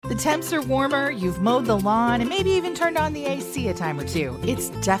The temps are warmer, you've mowed the lawn, and maybe even turned on the AC a time or two. It's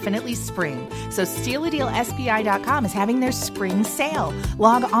definitely spring. So StealADealSPI.com is having their spring sale.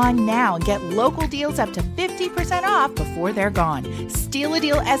 Log on now and get local deals up to 50% off before they're gone.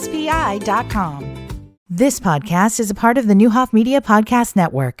 StealADealSPI.com. This podcast is a part of the Newhoff Media Podcast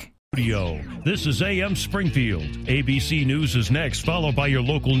Network. This is AM Springfield. ABC News is next, followed by your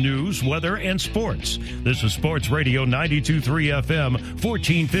local news, weather, and sports. This is Sports Radio 92.3 FM,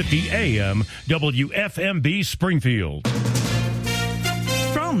 1450 AM, WFMB Springfield.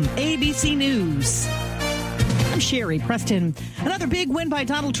 From ABC News, I'm Sherry Preston. Another big win by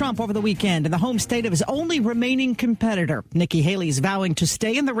Donald Trump over the weekend in the home state of his only remaining competitor. Nikki Haley is vowing to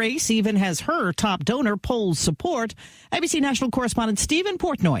stay in the race, even as her top donor polls support. ABC national correspondent Stephen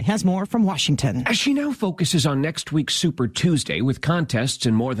Portnoy has more from Washington. As she now focuses on next week's Super Tuesday with contests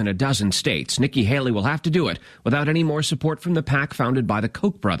in more than a dozen states, Nikki Haley will have to do it without any more support from the PAC founded by the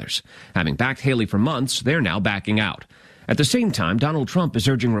Koch brothers. Having backed Haley for months, they're now backing out. At the same time, Donald Trump is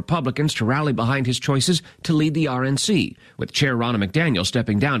urging Republicans to rally behind his choices to lead the RNC, with Chair Ronna McDaniel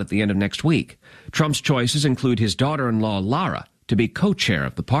stepping down at the end of next week. Trump's choices include his daughter-in-law, Lara, to be co-chair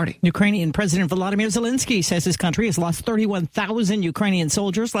of the party. Ukrainian President Volodymyr Zelensky says his country has lost 31,000 Ukrainian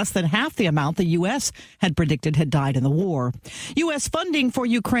soldiers, less than half the amount the U.S. had predicted had died in the war. U.S. funding for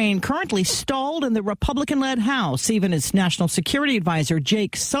Ukraine currently stalled in the Republican-led House, even as National Security Advisor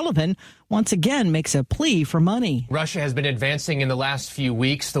Jake Sullivan once again makes a plea for money. Russia has been advancing in the last few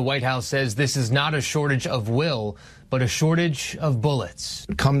weeks. The White House says this is not a shortage of will, but a shortage of bullets.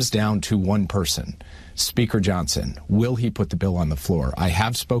 It comes down to one person, Speaker Johnson. Will he put the bill on the floor? I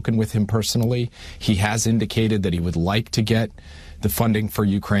have spoken with him personally. He has indicated that he would like to get the funding for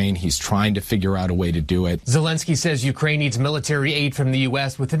Ukraine. He's trying to figure out a way to do it. Zelensky says Ukraine needs military aid from the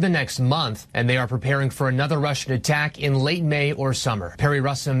U.S. within the next month, and they are preparing for another Russian attack in late May or summer. Perry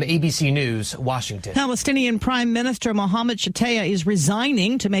Russum, ABC News, Washington. Palestinian Prime Minister Mohammed Shataya is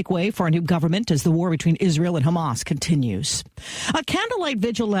resigning to make way for a new government as the war between Israel and Hamas continues. A candlelight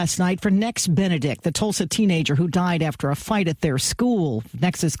vigil last night for Nex Benedict, the Tulsa teenager who died after a fight at their school.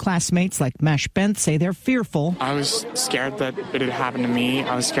 Nex's classmates like Mash Bent say they're fearful. I was scared that it had happened to me.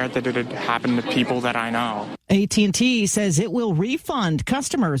 I was scared that it had happened to people that I know. AT&T says it will refund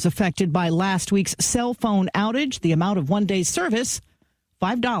customers affected by last week's cell phone outage. The amount of one day's service,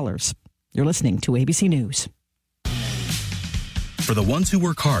 $5. You're listening to ABC News. For the ones who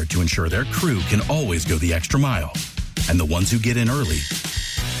work hard to ensure their crew can always go the extra mile, and the ones who get in early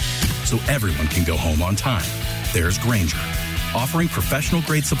so everyone can go home on time, there's Grainger, offering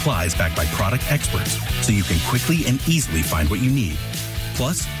professional-grade supplies backed by product experts so you can quickly and easily find what you need.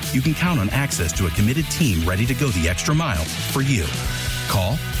 Plus, you can count on access to a committed team ready to go the extra mile for you.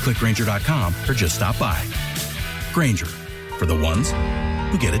 Call, click Grainger.com, or just stop by. Grainger, for the ones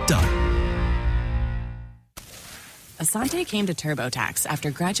who get it done. Asante came to TurboTax after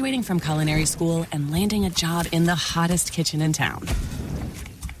graduating from culinary school and landing a job in the hottest kitchen in town.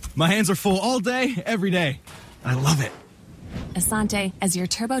 My hands are full all day, every day. I love it. Asante, as your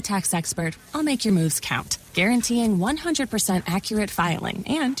TurboTax expert, I'll make your moves count, guaranteeing 100% accurate filing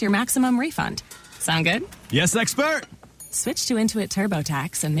and your maximum refund. Sound good? Yes, expert! Switch to Intuit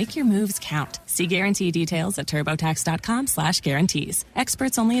TurboTax and make your moves count. See guarantee details at turbotax.com/guarantees.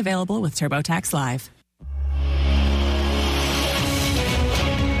 Experts only available with TurboTax Live.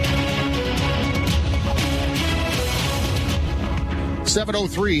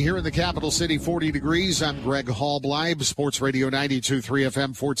 .03 here in the capital city, 40 degrees. I'm Greg Hallbleib, Sports Radio 92.3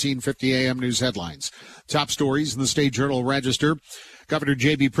 FM, 1450 AM News headlines. Top stories in the State Journal-Register. Governor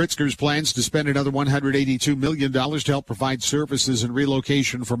J.B. Pritzker's plans to spend another $182 million to help provide services and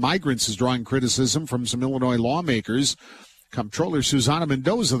relocation for migrants is drawing criticism from some Illinois lawmakers. Comptroller Susana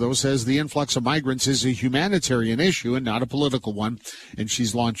Mendoza, though, says the influx of migrants is a humanitarian issue and not a political one, and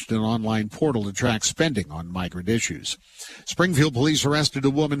she's launched an online portal to track spending on migrant issues. Springfield police arrested a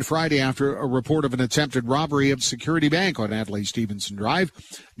woman Friday after a report of an attempted robbery of Security Bank on Adlai Stevenson Drive.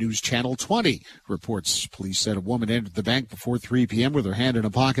 News Channel 20 reports police said a woman entered the bank before 3 p.m. with her hand in a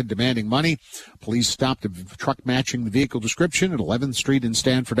pocket demanding money. Police stopped a truck matching the vehicle description at 11th Street and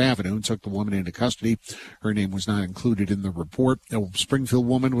Stanford Avenue and took the woman into custody. Her name was not included in the report. A Springfield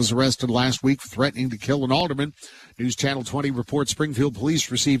woman was arrested last week for threatening to kill an alderman. News Channel 20 reports Springfield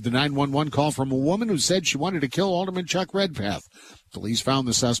police received a 911 call from a woman who said she wanted to kill Alderman Chuck Redpath. Police found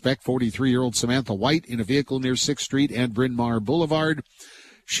the suspect, 43-year-old Samantha White, in a vehicle near 6th Street and Bryn Mawr Boulevard.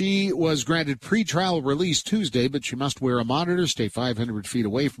 She was granted pretrial release Tuesday, but she must wear a monitor, stay 500 feet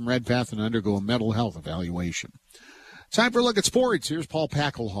away from Redpath, and undergo a mental health evaluation. Time for a look at sports. Here's Paul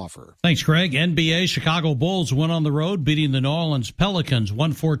Packelhofer. Thanks, Greg. NBA Chicago Bulls went on the road, beating the New Orleans Pelicans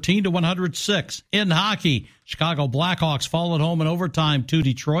 114-106. In hockey, Chicago Blackhawks fall at home in overtime to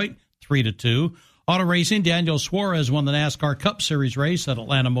Detroit 3-2. Auto racing, Daniel Suarez won the NASCAR Cup Series race at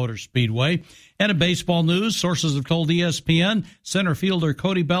Atlanta Motor Speedway. And in baseball news, sources have told ESPN center fielder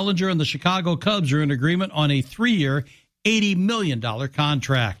Cody Bellinger and the Chicago Cubs are in agreement on a 3-year, $80 million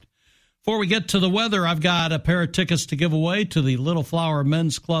contract. Before we get to the weather, I've got a pair of tickets to give away to the Little Flower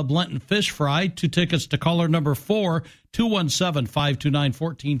Men's Club Lenten Fish Fry. 2 tickets to caller number 4,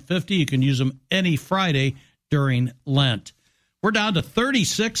 217-529-1450. You can use them any Friday during Lent. We're down to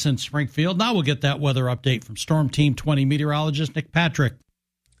 36 in Springfield. Now we'll get that weather update from Storm Team 20 meteorologist Nick Patrick.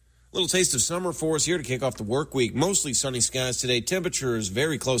 Little taste of summer for us here to kick off the work week. Mostly sunny skies today. Temperature is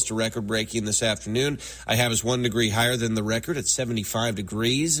very close to record breaking this afternoon. I have us 1 degree higher than the record at 75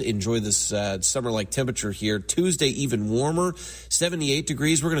 degrees. Enjoy this summer-like temperature here. Tuesday, even warmer, 78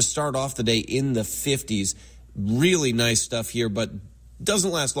 degrees. We're going to start off the day in the 50s. Really nice stuff here, but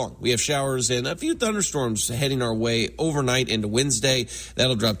doesn't last long. We have showers and a few thunderstorms heading our way overnight into Wednesday.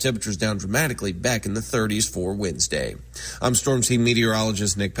 That'll drop temperatures down dramatically back in the 30s for Wednesday. I'm Storm Team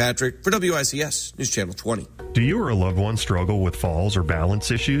meteorologist Nick Patrick for WICS News Channel 20. Do you or a loved one struggle with falls or balance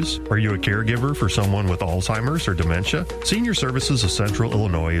issues? Are you a caregiver for someone with Alzheimer's or dementia? Senior Services of Central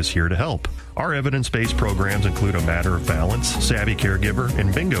Illinois is here to help. Our evidence-based programs include a Matter of Balance, Savvy Caregiver,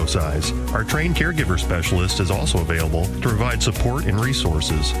 and Bingo Size. Our trained caregiver specialist is also available to provide support and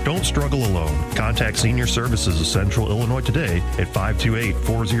resources. Don't struggle alone. Contact Senior Services of Central Illinois today at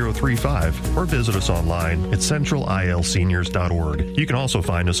 528-4035 or visit us online at centralilseniors.org. You can also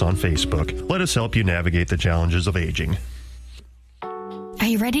find us on Facebook. Let us help you navigate the challenges of aging. Are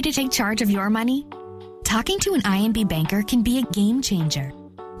you ready to take charge of your money? Talking to an INB banker can be a game changer.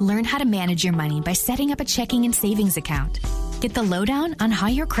 Learn how to manage your money by setting up a checking and savings account. Get the lowdown on how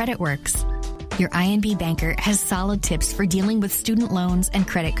your credit works. Your INB banker has solid tips for dealing with student loans and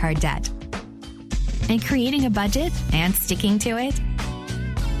credit card debt. And creating a budget and sticking to it?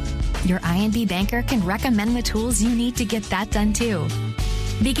 Your INB banker can recommend the tools you need to get that done too.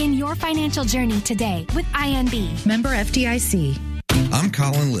 Begin your financial journey today with INB. Member FDIC. I'm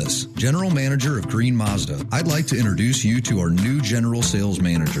Colin Liss, General Manager of Green Mazda. I'd like to introduce you to our new General Sales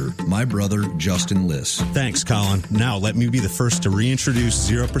Manager, my brother, Justin Liss. Thanks, Colin. Now let me be the first to reintroduce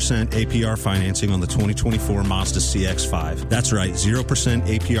 0% APR financing on the 2024 Mazda CX-5. That's right, 0%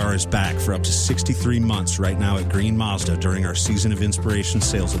 APR is back for up to 63 months right now at Green Mazda during our Season of Inspiration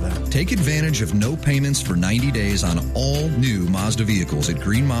sales event. Take advantage of no payments for 90 days on all new Mazda vehicles at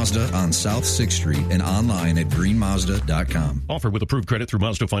Green Mazda on South 6th Street and online at greenmazda.com. Offer with approved credit through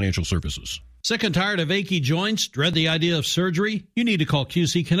Mazda Financial Services. Sick and tired of achy joints? Dread the idea of surgery? You need to call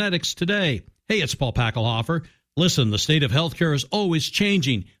QC Kinetics today. Hey, it's Paul Packelhofer. Listen, the state of healthcare is always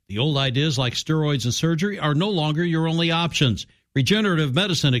changing. The old ideas like steroids and surgery are no longer your only options. Regenerative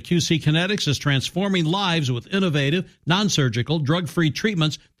medicine at QC Kinetics is transforming lives with innovative, non-surgical, drug-free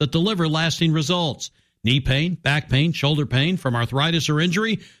treatments that deliver lasting results. Knee pain, back pain, shoulder pain from arthritis or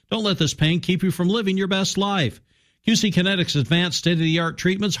injury? Don't let this pain keep you from living your best life. QC Kinetics' advanced state-of-the-art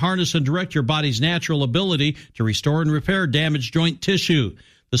treatments harness and direct your body's natural ability to restore and repair damaged joint tissue.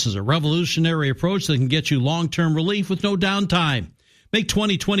 This is a revolutionary approach that can get you long-term relief with no downtime. Make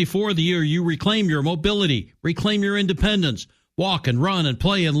 2024 the year you reclaim your mobility, reclaim your independence, walk and run and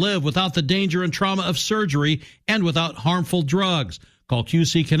play and live without the danger and trauma of surgery and without harmful drugs. Call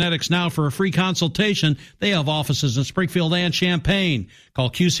QC Kinetics now for a free consultation. They have offices in Springfield and Champaign. Call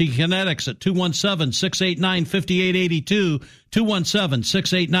QC Kinetics at 217-689-5882,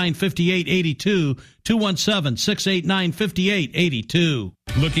 217-689-5882, 217-689-5882.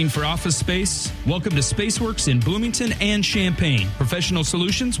 Looking for office space? Welcome to Spaceworks in Bloomington and Champaign. Professional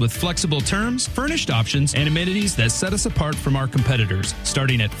solutions with flexible terms, furnished options, and amenities that set us apart from our competitors.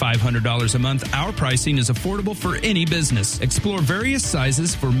 Starting at $500 a month, our pricing is affordable for any business. Explore various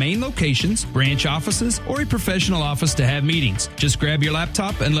sizes for main locations, branch offices, or a professional office to have meetings. Just grab your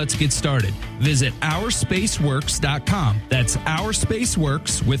laptop and let's get started. Visit ourspaceworks.com. That's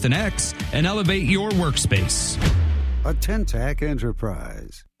ourspaceworks with an X, and elevate your workspace. A Tentac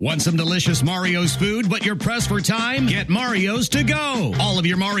enterprise. Want some delicious Mario's food, but you're pressed for time? Get Mario's to go. All of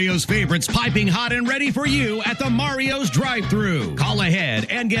your Mario's favorites piping hot and ready for you at the Mario's drive-thru. Call ahead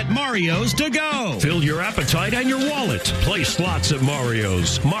and get Mario's to go. Fill your appetite and your wallet. Play slots at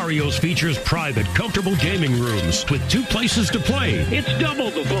Mario's. Mario's features private, comfortable gaming rooms with 2 places to play. It's double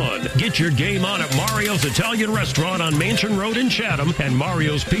the fun. Get your game on at Mario's Italian Restaurant on Mansion Road in Chatham and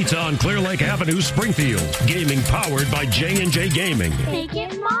Mario's Pizza on Clear Lake Avenue, Springfield. Gaming powered by J&J Gaming. Make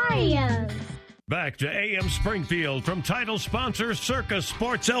it Mario. Back to AM Springfield from title sponsor Circus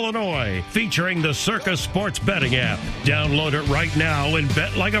Sports Illinois, featuring the Circus Sports betting app. Download it right now and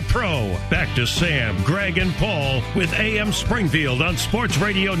bet like a pro. Back to Sam, Greg, and Paul with AM Springfield on Sports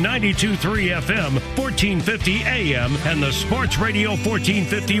Radio 92.3 FM, 1450 AM, and the Sports Radio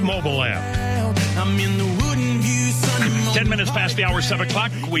 1450 mobile app. 10 minutes past the hour, 7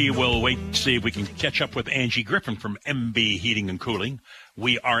 o'clock. We will wait to see if we can catch up with Angie Griffin from MB Heating and Cooling.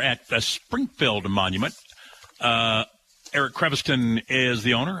 We are at the Springfield Monument. Eric Creviston is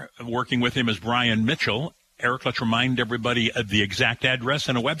the owner. Working with him is Brian Mitchell. Eric, let's remind everybody of the exact address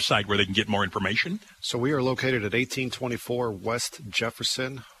and a website where they can get more information. So we are located at 1824 West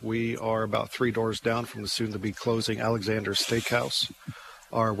Jefferson. We are about 3 doors down from the soon-to-be-closing Alexander's Steakhouse.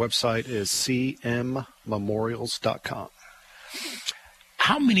 Our website is cmmemorials.com.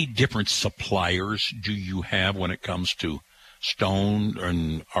 How many different suppliers do you have when it comes to stone,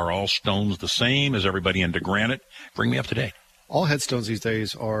 and are all stones the same? Is everybody into granite? Bring me up to date. All headstones these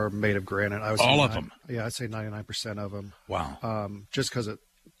days are made of granite. All of them? Yeah, I'd say 99% of them. Wow. Just because it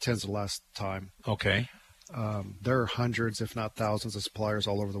tends to last time. Okay. There are hundreds, if not thousands, of suppliers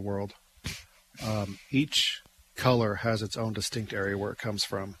all over the world. Each color has its own distinct area where it comes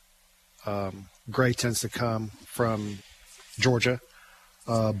from. Gray tends to come from Georgia.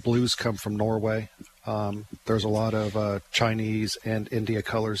 Blues come from Norway. There's a lot of Chinese and India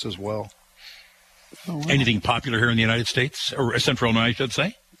colors as well. Oh, wow. Anything popular here in the United States, or Central Illinois, I should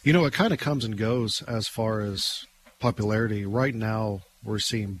say? You know, it kind of comes and goes as far as popularity. Right now, we're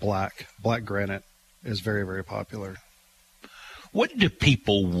seeing black. Black granite is very, very popular. What do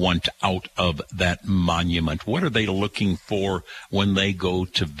people want out of that monument? What are they looking for when they go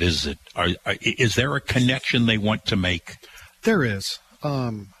to visit? Is there a connection they want to make? There is.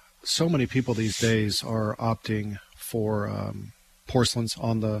 So many people these days are opting for porcelains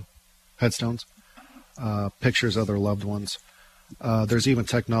on the headstones, pictures of their loved ones. There's even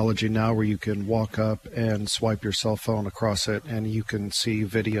technology now where you can walk up and swipe your cell phone across it, and you can see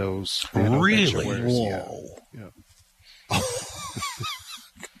videos. Really? Whoa. Yeah.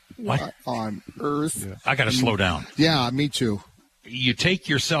 What on earth? Yeah. I got to slow down. Yeah, me too. You take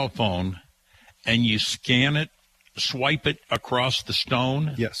your cell phone and you scan it, swipe it across the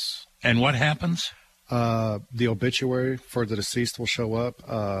stone? Yes. And what happens? The obituary for the deceased will show up.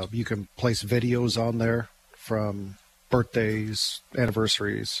 You can place videos on there from birthdays,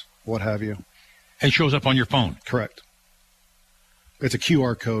 anniversaries, what have you. It shows up on your phone? Correct. It's a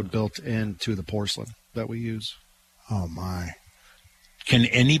QR code built into the porcelain that we use. Oh, my. Can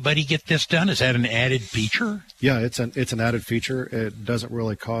anybody get this done? Is that an added feature? Yeah, it's an added feature. It doesn't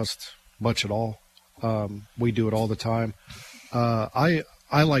really cost much at all. We do it all the time. I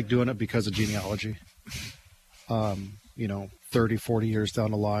like doing it because of genealogy. 30, 40 years down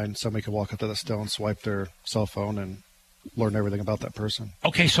the line, somebody can walk up to the stone, swipe their cell phone, and learn everything about that person.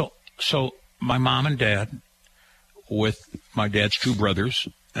 Okay, so my mom and dad, with my dad's 2 brothers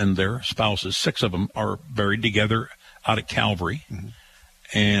and their spouses, 6 of them are buried together out at Calvary. Mm-hmm.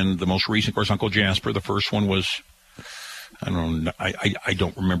 And the most recent, of course, Uncle Jasper, the first one was, I don't know, I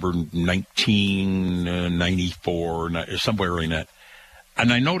don't remember, 1994, somewhere in that.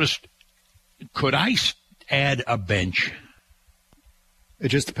 And I noticed, could I add a bench? It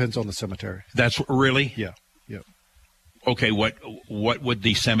just depends on the cemetery. That's really? Yeah. Yep. Okay, what would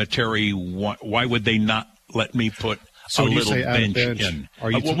the cemetery want? Why would they not let me put a little bench in?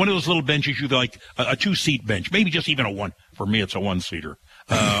 One of those little benches, you like a 2-seat bench, maybe just even a one. For me, it's a 1-seater.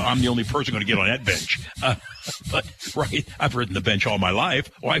 I'm the only person going to get on that bench. But right, I've ridden the bench all my life.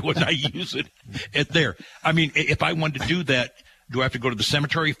 Why wouldn't I use it there? I mean, if I wanted to do that, do I have to go to the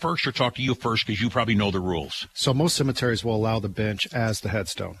cemetery first or talk to you first, because you probably know the rules? So most cemeteries will allow the bench as the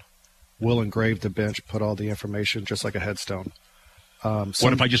headstone. We'll engrave the bench, put all the information just like a headstone.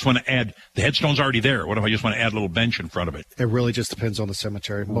 What if I just want to add, the headstone's already there. What if I just want to add a little bench in front of it? It really just depends on the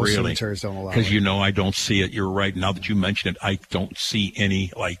cemetery. Most cemeteries don't allow it. Because I don't see it. You're right. Now that you mention it, I don't see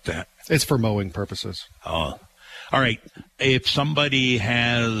any like that. It's for mowing purposes. Oh. All right. If somebody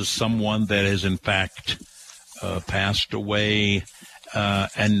has someone that has, in fact, passed away,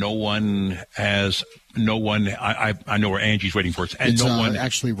 and no one, I know where Angie's waiting for us. And it's no one,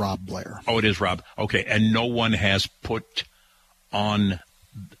 actually Rob Blair. Oh, it is Rob. Okay. And no one has put on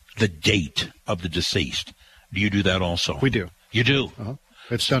the date of the deceased. Do you do that also? We do. You do? Uh-huh.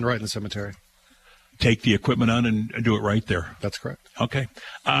 It's done right in the cemetery. Take the equipment on and do it right there. That's correct. Okay.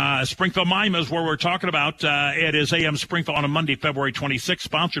 Springfield Mime is where we're talking about. It is AM Springfield on a Monday, February 26th,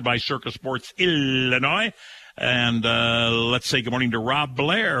 sponsored by Circus Sports Illinois. And let's say good morning to Rob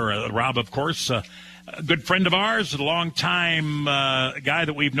Blair. Rob, of course, a good friend of ours, a long-time guy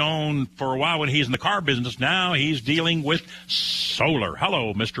that we've known for a while when he's in the car business. Now he's dealing with solar.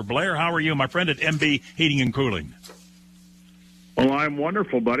 Hello, Mr. Blair. How are you, my friend at MB Heating and Cooling? Well, I'm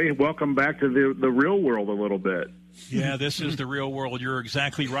wonderful, buddy. Welcome back to the real world a little bit. Yeah, this is the real world. You're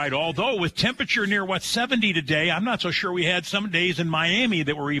exactly right. Although with temperature near, 70 today, I'm not so sure we had some days in Miami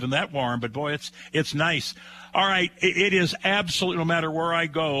that were even that warm. But, boy, it's nice. All right, it is absolutely, no matter where I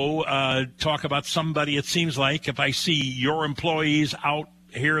go, talk about somebody, it seems like, if I see your employees out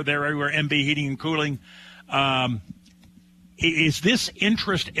here, there, everywhere, MB Heating and Cooling, is this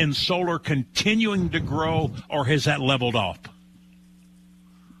interest in solar continuing to grow, or has that leveled off?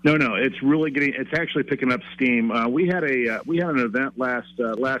 No, it's actually picking up steam. We had an event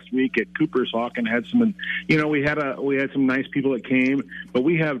last week at Cooper's Hawk and had some, we had some nice people that came, but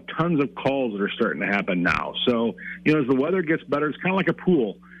we have tons of calls that are starting to happen now. So, as the weather gets better, it's kind of like a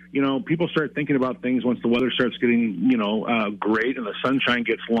pool. People start thinking about things once the weather starts getting, great and the sunshine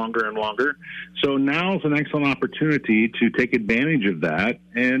gets longer and longer. So now is an excellent opportunity to take advantage of that.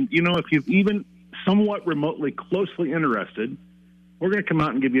 And, if you've even somewhat remotely closely interested, we're going to come out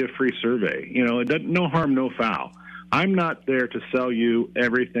and give you a free survey. It doesn't, no harm, no foul. I'm not there to sell you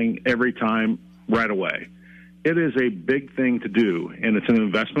everything every time right away. It is a big thing to do, and it's an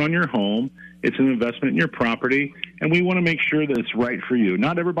investment on your home. It's an investment in your property, and we want to make sure that it's right for you.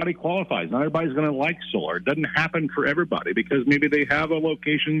 Not everybody qualifies. Not everybody's going to like solar. It doesn't happen for everybody because maybe they have a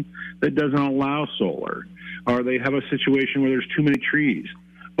location that doesn't allow solar, or they have a situation where there's too many trees.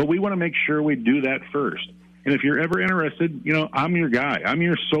 But we want to make sure we do that first. And if you're ever interested, I'm your guy. I'm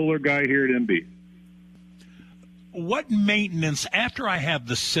your solar guy here at MB. What maintenance, after I have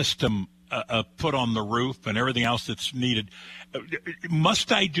the system put on the roof and everything else that's needed,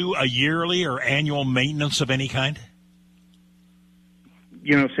 must I do a yearly or annual maintenance of any kind?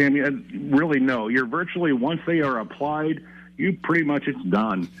 Sam, really no. You're virtually, once they are applied, pretty much it's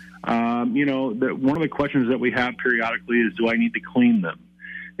done. One of the questions that we have periodically is, do I need to clean them?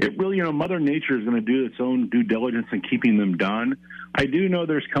 It really, Mother Nature is going to do its own due diligence in keeping them done. I do know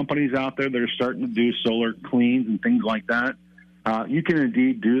there's companies out there that are starting to do solar cleans and things like that. You can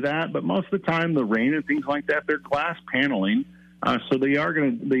indeed do that, but most of the time, the rain and things like that, they're glass paneling, so they are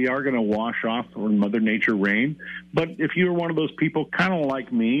going to wash off when Mother Nature rain. But if you're one of those people, kind of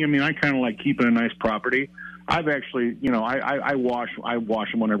like me, I kind of like keeping a nice property. I've actually, I wash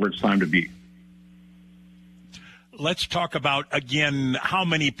them whenever it's time to be. Let's talk about, again, how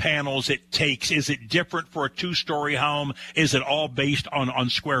many panels it takes. Is it different for a two-story home? Is it all based on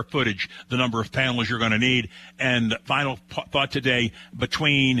square footage, the number of panels you're going to need? And final thought today,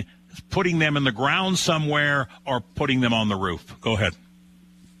 between putting them in the ground somewhere or putting them on the roof. Go ahead.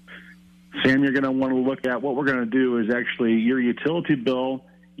 Sam, you're going to want to look at what we're going to do is actually your utility bill.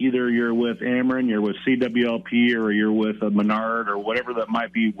 Either you're with Ameren, you're with CWLP, or you're with a Menard or whatever that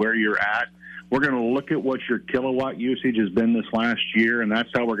might be where you're at. We're going to look at what your kilowatt usage has been this last year, and that's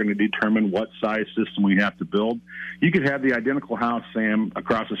how we're going to determine what size system we have to build. You could have the identical house, Sam,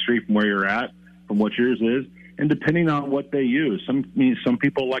 across the street from where you're at, from what yours is, and depending on what they use. Some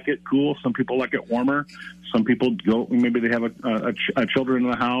people like it cool, some people like it warmer, some people maybe they have a children in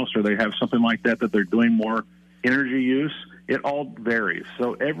the house, or they have something like that they're doing more energy use. It all varies.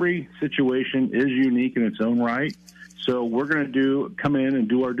 So every situation is unique in its own right. So we're going to come in and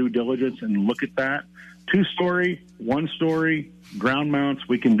do our due diligence and look at that. 2-story, 1-story, ground mounts,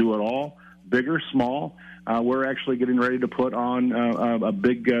 we can do it all, big or small. We're actually getting ready to put on a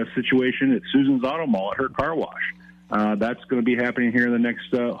big situation at Susan's Auto Mall at her car wash. That's going to be happening here in the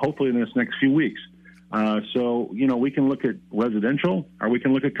next, hopefully in this next few weeks. So, we can look at residential or we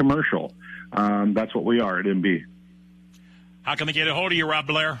can look at commercial. That's what we are at MB. How can they get a hold of you, Rob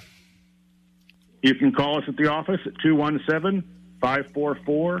Blair? You can call us at the office at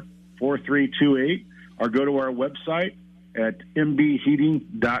 217-544-4328 or go to our website at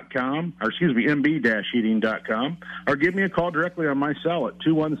mbheating.com, or excuse me, mb-heating.com, or give me a call directly on my cell at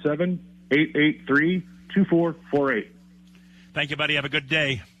 217-883-2448. Thank you, buddy. Have a good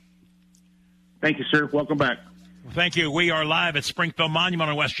day. Thank you, sir. Welcome back. Thank you. We are live at Springfield Monument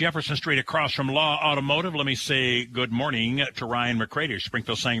on West Jefferson Street across from Law Automotive. Let me say good morning to Ryan McCready,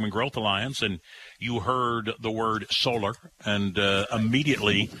 Springfield Sangamon Growth Alliance. And you heard the word solar and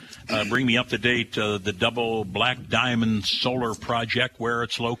immediately bring me up to date the Double Black Diamond Solar Project, where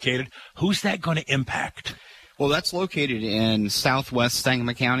it's located. Who's that going to impact? Well, that's located in southwest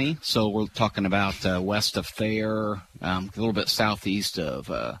Sangamon County. So we're talking about west of Thayer, a little bit southeast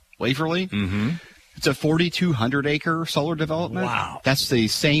of Waverly. Mm-hmm. It's a 4,200-acre solar development. Wow. That's the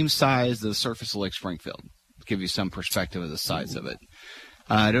same size as the Surface Lake Springfield. give you some perspective of the size of it.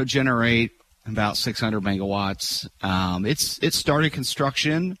 It'll generate about 600 megawatts. It started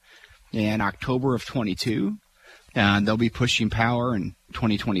construction in October of 22, and they'll be pushing power in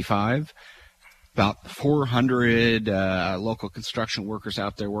 2025. About 400 local construction workers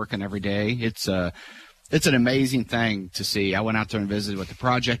out there working every day. It's an amazing thing to see. I went out there and visited with the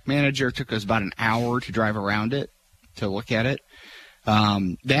project manager. It took us about an hour to drive around it to look at it.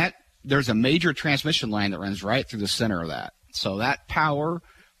 There's a major transmission line that runs right through the center of that. So that power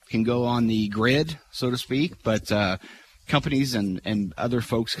can go on the grid, so to speak, but companies and other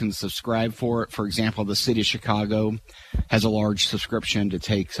folks can subscribe for it. For example, the city of Chicago has a large subscription to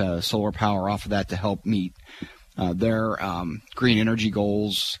take solar power off of that to help meet their green energy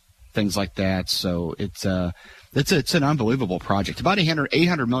goals, things like that. So it's an unbelievable project. About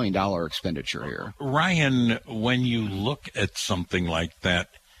 $800 million expenditure here. Ryan, when you look at something like that,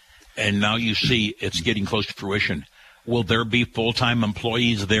 and now you see it's getting close to fruition, will there be full-time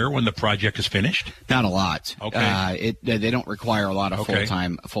employees there when the project is finished? Not a lot. Okay. They don't require a lot of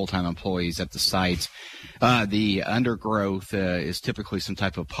full-time employees at the site. The undergrowth is typically some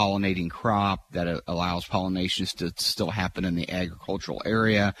type of pollinating crop that allows pollinations to still happen in the agricultural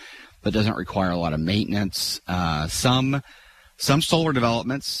area, but doesn't require a lot of maintenance. Some solar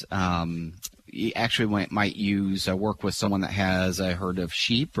developments you actually might work with someone that has a herd of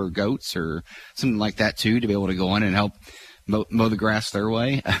sheep or goats or something like that too, to be able to go in and help mow the grass their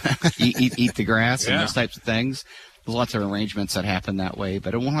way, eat the grass and those types of things. There's lots of arrangements that happen that way,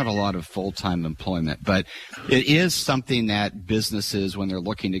 but it won't have a lot of full-time employment. But it is something that businesses, when they're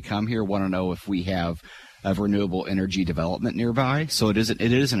looking to come here, want to know if we have of renewable energy development nearby. So it is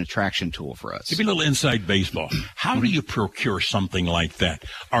an attraction tool for us. Give me a little inside baseball. How do you procure something like that?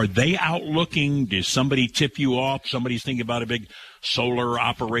 Are they out looking? Does somebody tip you off? Somebody's thinking about a big solar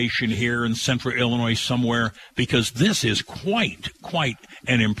operation here in central Illinois somewhere? Because this is quite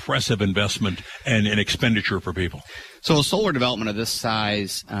an impressive investment and an expenditure for people. So a solar development of this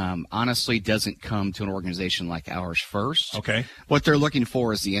size honestly doesn't come to an organization like ours first. Okay. What they're looking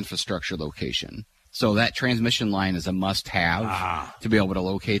for is the infrastructure location. So that transmission line is a must-have to be able to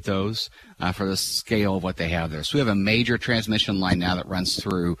locate those for the scale of what they have there. So we have a major transmission line now that runs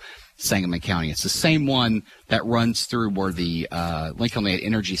through Sangamon County. It's the same one that runs through where the Lincoln Land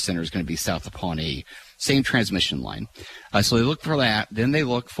Energy Center is going to be south of Pawnee. Same transmission line. So they look for that. Then they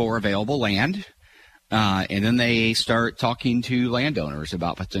look for available land. And then they start talking to landowners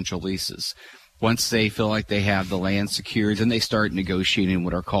about potential leases. Once they feel like they have the land secured, then they start negotiating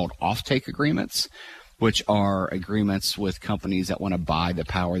what are called offtake agreements, which are agreements with companies that want to buy the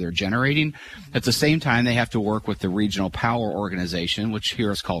power they're generating. At the same time, they have to work with the regional power organization, which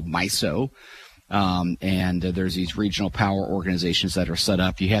here is called MISO. And there's these regional power organizations that are set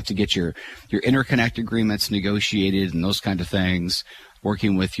up. You have to get your interconnect agreements negotiated and those kind of things,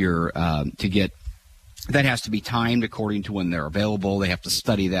 working with your to get that has to be timed according to when they're available. They have to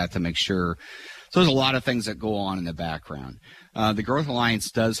study that to make sure. So there's a lot of things that go on in the background. The Growth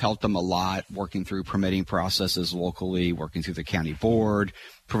Alliance does help them a lot, working through permitting processes locally, working through the county board,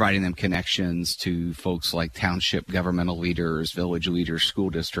 providing them connections to folks like township governmental leaders, village leaders,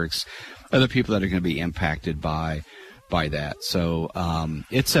 school districts, other people that are going to be impacted by that. So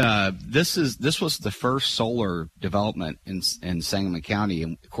this was the first solar development in Sangamon County,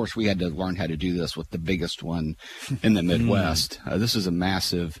 and of course we had to learn how to do this with the biggest one in the Midwest. This is a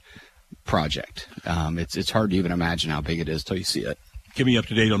massive project. It's hard to even imagine how big it is till you see it. Give me up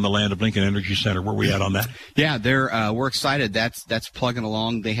to date on the Land of Lincoln Energy Center. Where are we at on that? Yeah, we're excited. That's plugging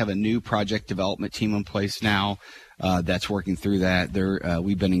along. They have a new project development team in place now that's working through that.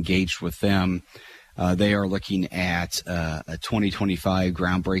 We've been engaged with them. They are looking at a 2025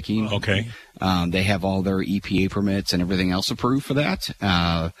 groundbreaking. Okay. They have all their EPA permits and everything else approved for that.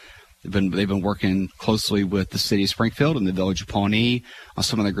 They've been working closely with the city of Springfield and the village of Pawnee on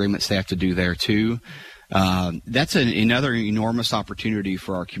some of the agreements they have to do there too. That's another enormous opportunity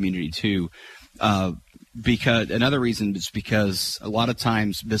for our community too. Because another reason is because a lot of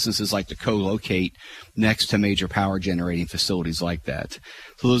times businesses like to co-locate next to major power generating facilities like that.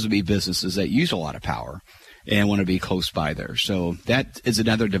 So those would be businesses that use a lot of power and want to be close by there. So that is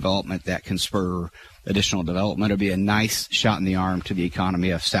another development that can spur additional development. It'll be a nice shot in the arm to the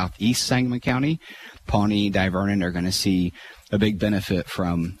economy of southeast Sangamon County. Pawnee, Divernon are going to see a big benefit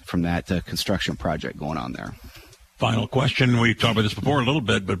from that construction project going on there. Final question. We talked about this before a little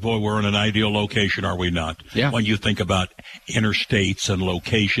bit, but boy, we're in an ideal location, are we not? Yeah. When you think about interstates and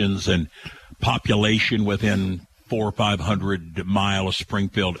locations and population within 400 or 500 mile of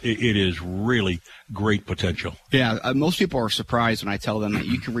Springfield. It is really great potential. Yeah, most people are surprised when I tell them that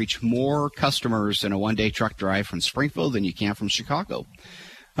you can reach more customers in a one-day truck drive from Springfield than you can from Chicago.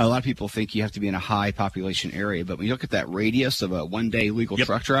 A lot of people think you have to be in a high population area, but when you look at that radius of a one-day legal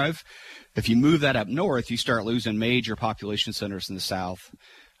truck drive, if you move that up north, you start losing major population centers in the south.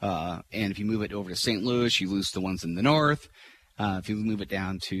 And if you move it over to St. Louis, you lose the ones in the north. If you move it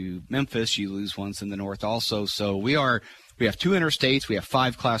down to Memphis, you lose ones in the north also. So we have 2 interstates, we have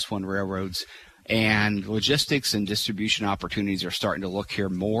 5 Class 1 railroads, and logistics and distribution opportunities are starting to look here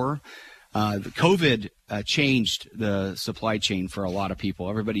more. The COVID changed the supply chain for a lot of people.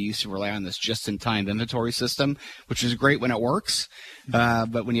 Everybody used to rely on this just-in-time inventory system, which is great when it works.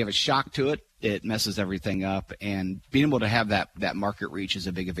 But when you have a shock to it, it messes everything up. And being able to have that market reach is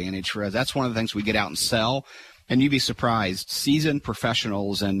a big advantage for us. That's one of the things we get out and sell. And you'd be surprised. Seasoned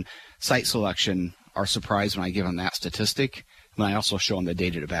professionals and site selection are surprised when I give them that statistic. And I also show them the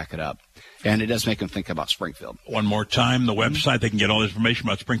data to back it up. And it does make them think about Springfield. One more time, the website, they can get all this information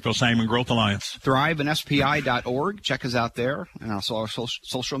about Springfield Sangamon Growth Alliance. ThriveandSPI.org. Check us out there. And also our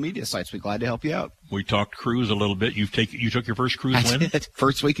social media sites. We're glad to help you out. We talked cruise a little bit. You took your first cruise when?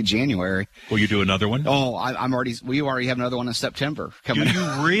 First week of January. Will you do another one? Oh, we already have another one in September coming. Do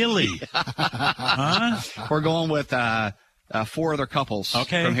you really? Huh? We're going with 4 other couples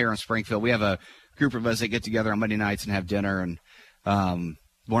from here in Springfield. We have a group of us that get together on Monday nights and have dinner, and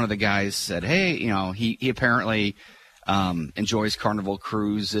one of the guys said, hey, he apparently enjoys Carnival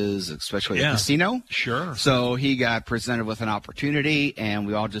cruises, especially the casino. Sure. So he got presented with an opportunity, and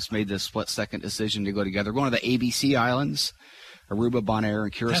we all just made this split-second decision to go together. We're going to the ABC Islands, Aruba, Bonaire,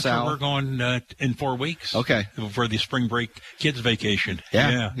 and Curacao. That's where we're going in 4 weeks. Okay. For the spring break kids vacation.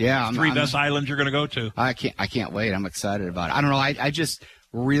 Yeah. 3 best islands you're going to go to. I can't wait. I'm excited about it. I don't know. I just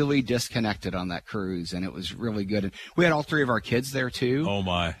really disconnected on that cruise, and it was really good. And we had all 3 of our kids there too. Oh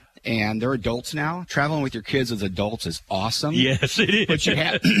my. And they're adults now. Traveling with your kids as adults is awesome. Yes, it is. But you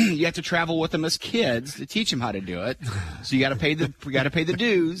have to travel with them as kids to teach them how to do it. So you got to pay the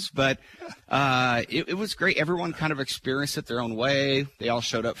dues. But it was great. Everyone kind of experienced it their own way. They all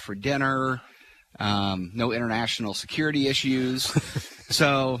showed up for dinner. No international security issues.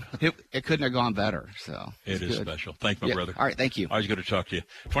 So it couldn't have gone better. So it is good. Special. Thank you, my brother. All right, thank you. Always good to talk to you.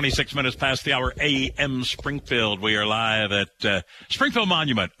 26 minutes past the hour, AM Springfield. We are live at Springfield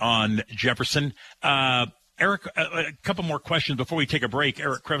Monument on Jefferson. Eric, a couple more questions before we take a break.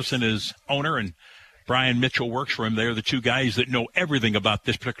 Eric Krivison is owner, and Brian Mitchell works for him. They're the 2 guys that know everything about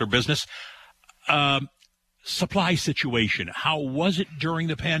this particular business. Supply situation. How was it during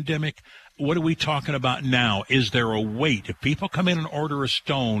the pandemic? What are we talking about now? Is there a wait? If people come in and order a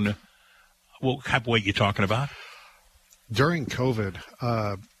stone, what kind of wait you talking about? During COVID,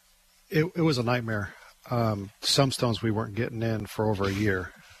 it was a nightmare. Some stones we weren't getting in for over a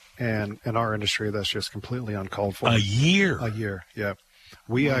year. And in our industry, that's just completely uncalled for. A year? A year, yeah.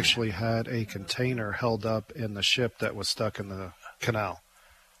 We actually had a container held up in the ship that was stuck in the canal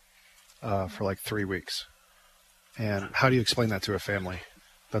for like 3 weeks. And how do you explain that to a family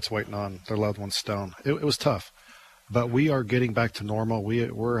that's waiting on their loved one's stone? It was tough, but we are getting back to normal.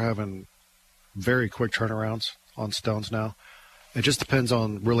 We're having very quick turnarounds on stones now. It just depends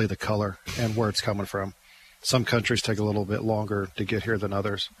on really the color and where it's coming from. Some countries take a little bit longer to get here than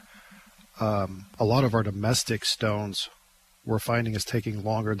others. A lot of our domestic stones we're finding is taking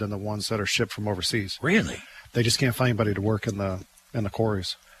longer than the ones that are shipped from overseas. Really? They just can't find anybody to work in the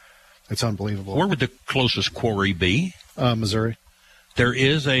quarries. It's unbelievable. Where would the closest quarry be? Missouri. There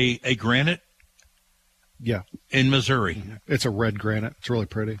is a granite? Yeah. In Missouri? Mm-hmm. It's a red granite. It's really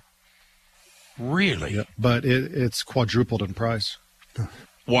pretty. Really? Yeah. But it's quadrupled in price.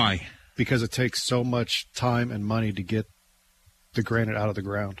 Why? Because it takes so much time and money to get the granite out of the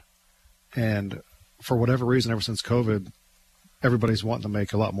ground. And for whatever reason, ever since COVID, everybody's wanting to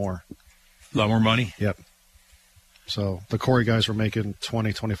make a lot more. A lot more money? Yep. So the quarry guys were making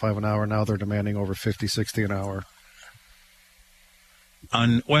 $20, $25 an hour. Now they're demanding over $50, $60 an hour.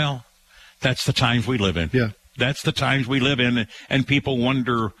 Well, that's the times we live in. Yeah. That's the times we live in. And people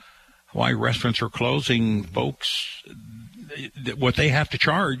wonder why restaurants are closing, folks. What they have to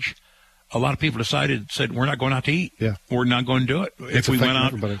charge, a lot of people said, we're not going out to eat. Yeah. We're not going to do it. If we went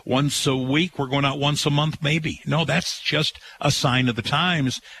out once a week, we're going out once a month, maybe. No, that's just a sign of the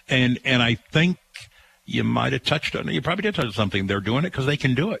times. And I think you might have touched on it. You probably did touch on something. They're doing it because they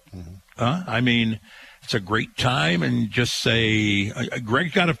can do it. Mm-hmm. I mean, it's a great time. And just say,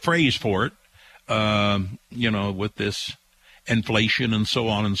 Greg got a phrase for it, with this inflation and so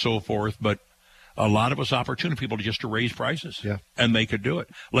on and so forth. But a lot of us opportunity people to raise prices. Yeah. And they could do it.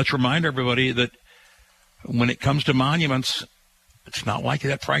 Let's remind everybody that when it comes to monuments, it's not likely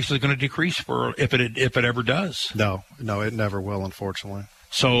that price is going to decrease if it ever does. No, it never will, unfortunately.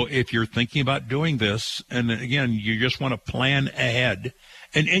 So if you're thinking about doing this, and again, you just want to plan ahead,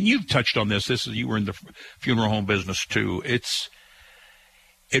 and you've touched on this. You were in the funeral home business too.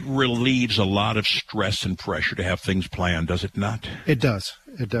 It relieves a lot of stress and pressure to have things planned, does it not? It does.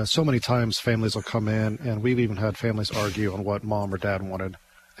 It does. So many times families will come in, and we've even had families argue on what mom or dad wanted.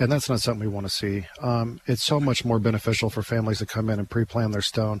 And that's not something we want to see. It's so much more beneficial for families to come in and pre-plan their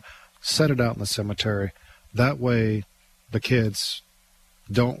stone, set it out in the cemetery. That way the kids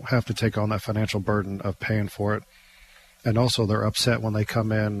don't have to take on that financial burden of paying for it. And also they're upset when they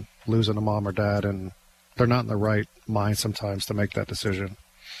come in losing a mom or dad, and they're not in the right mind sometimes to make that decision.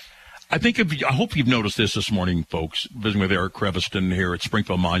 I hope you've noticed this morning, folks, visiting with Eric Creviston here at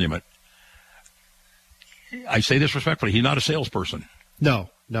Springfield Monument. I say this respectfully. He's not a salesperson. No,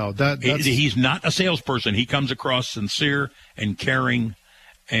 he's not a salesperson. He comes across sincere and caring,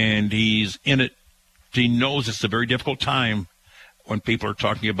 and he's in it. He knows it's a very difficult time when people are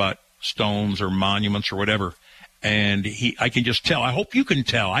talking about stones or monuments or whatever. And I can just tell. I hope you can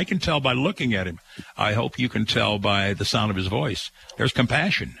tell. I can tell by looking at him. I hope you can tell by the sound of his voice. There's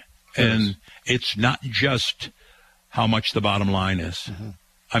compassion. And it's not just how much the bottom line is. Mm-hmm.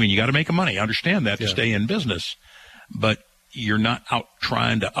 I mean, you got to make money. I understand that to stay in business. But you're not out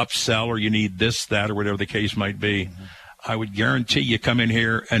trying to upsell, or you need this, that, or whatever the case might be. Mm-hmm. I would guarantee you come in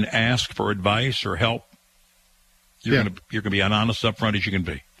here and ask for advice or help. You're going to be as honest up front as you can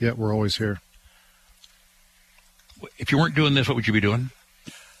be. Yeah, we're always here. If you weren't doing this, what would you be doing?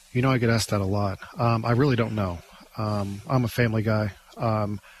 You know, I get asked that a lot. I really don't know. I'm a family guy.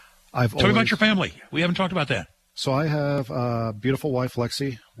 Tell me about your family. We haven't talked about that. So I have a beautiful wife,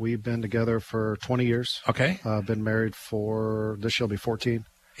 Lexi. We've been together for 20 years. Okay. Been married for, this year will be 14.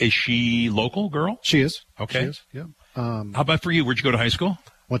 Is she local girl? She is. Okay. She is, yeah. How about for you? Where'd you go to high school?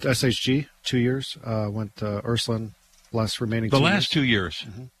 Went to SHG, 2 years. Went to Ursuline, remaining 2 years. The last 2 years.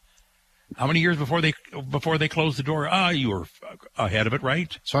 Mm-hmm. How many years before they closed the door? You were ahead of it,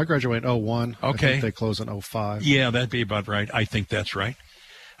 right? So I graduated in 01. Okay. I think they closed in 05. Yeah, that'd be about right. I think that's right.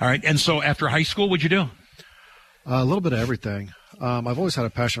 All right. And so after high school, what'd you do? A little bit of everything. I've always had a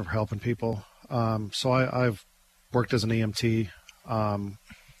passion for helping people. So I've worked as an EMT.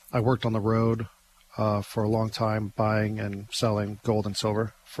 I worked on the road for a long time, buying and selling gold and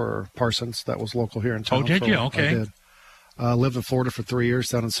silver for Parsons. That was local here in town. Oh, did you? Okay. I did. Lived in Florida for 3 years,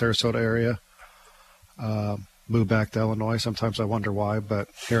 down in the Sarasota area. Moved back to Illinois. Sometimes I wonder why, but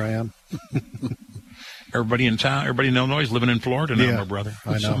here I am. Everybody in town, everybody in Illinois is living in Florida now, my brother.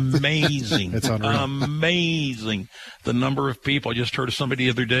 It's amazing. It's unreal. Amazing. The number of people. I just heard of somebody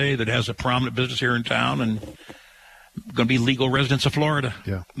the other day that has a prominent business here in town and going to be legal residents of Florida.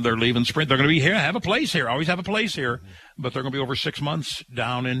 Yeah. They're leaving Sprint. They're going to be here, have a place here, always have a place here, but they're going to be over 6 months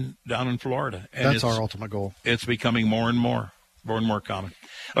down in Florida. And that's our ultimate goal. It's becoming more and more common.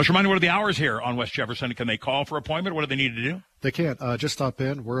 Let's remind you what are the hours here on West Jefferson. Can they call for appointment? What do they need to do? They can. Just stop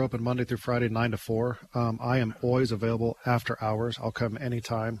in. We're open Monday through Friday, 9 to 4. I am always available after hours. I'll come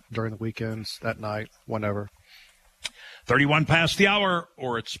anytime during the weekends, at night, whenever. 31 past the hour,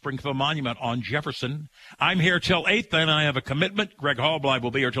 or at Springfield Monument on Jefferson. I'm here till 8, then I have a commitment. Greg Hallbleib will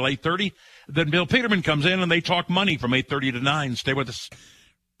be here till 8:30. Then Bill Peterman comes in, and they talk money from 8:30 to 9. Stay with us.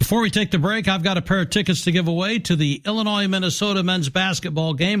 Before we take the break, I've got a pair of tickets to give away to the Illinois-Minnesota men's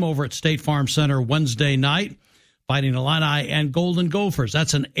basketball game over at State Farm Center Wednesday night, Fighting Illini and Golden Gophers.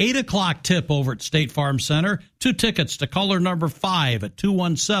 That's an 8 o'clock tip over at State Farm Center. 2 tickets to caller number 5 at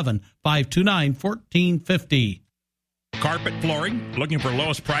 217-529-1450. Carpet flooring, looking for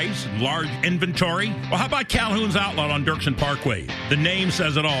lowest price and large inventory? Well, how about Calhoun's Outlet on Dirksen Parkway? The name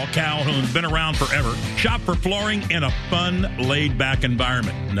says it all. Calhoun's been around forever. Shop for flooring in a fun, laid-back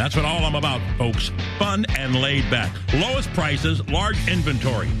environment. And that's what all I'm about, folks. Fun and laid back. Lowest prices, large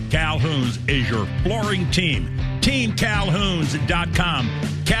inventory. Calhoun's is your flooring team. TeamCalhouns.com.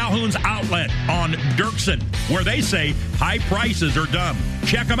 Calhoun's Outlet on Dirksen, where they say high prices are dumb.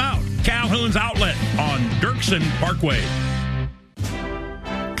 Check them out. Calhoun's Outlet on Dirksen Parkway.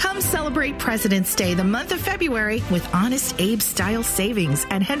 Come celebrate President's Day the month of February with Honest Abe style savings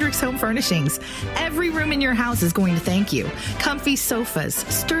at Hendricks Home Furnishings. Every room in your house is going to thank you. Comfy sofas,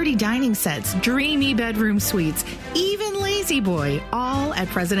 sturdy dining sets, dreamy bedroom suites, even Lazy Boy, all at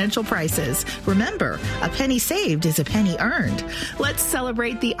presidential prices. Remember, a penny saved is a penny earned. Let's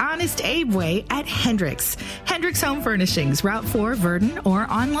celebrate the Honest Abe way at Hendricks. Hendricks Home Furnishings, Route 4, Verdon, or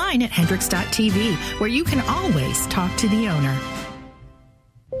online at hendricks.tv, where you can always talk to the owner.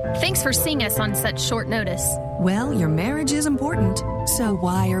 Thanks for seeing us on such short notice. Well, your marriage is important, so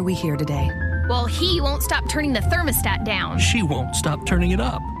why are we here today? Well, he won't stop turning the thermostat down. She won't stop turning it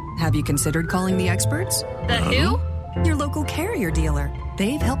up. Have you considered calling the experts? The who? Your local Carrier dealer.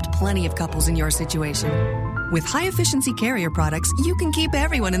 They've helped plenty of couples in your situation. With high-efficiency Carrier products, you can keep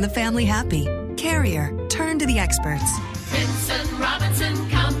everyone in the family happy. Carrier. Turn to the experts. Vincent Robinson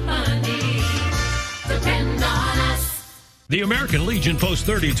Company. Depend on us. The American Legion Post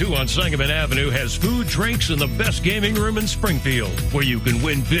 32 on Sangamon Avenue has food, drinks, and the best gaming room in Springfield, where you can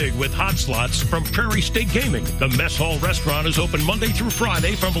win big with hot slots from Prairie State Gaming. The Mess Hall restaurant is open Monday through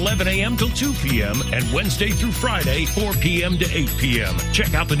Friday from 11 a.m. till 2 p.m. and Wednesday through Friday, 4 p.m. to 8 p.m.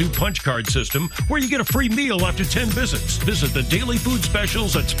 Check out the new punch card system, where you get a free meal after 10 visits. Visit the daily food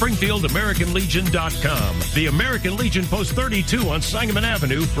specials at SpringfieldAmericanLegion.com. The American Legion Post 32 on Sangamon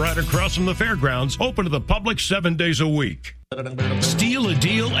Avenue, right across from the fairgrounds, open to the public 7 days a week.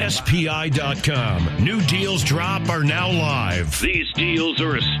 StealADealSPI.com. New deals drop are now live. These deals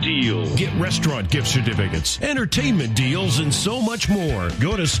are a steal. Get restaurant gift certificates, entertainment deals, and so much more.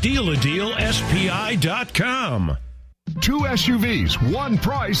 Go to StealADealSPI.com. 2 SUVs, one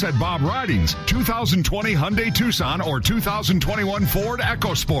price at Bob Ridings. 2020 Hyundai Tucson or 2021 Ford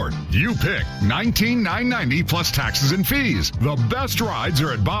EcoSport. You pick. $19,990 plus taxes and fees. The best rides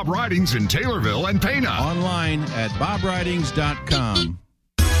are at Bob Ridings in Taylorville and Pana. Online at bobridings.com.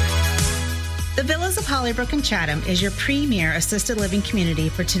 The Villas of Hollybrook and Chatham is your premier assisted living community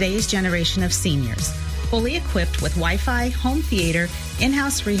for today's generation of seniors. Fully equipped with Wi-Fi, home theater,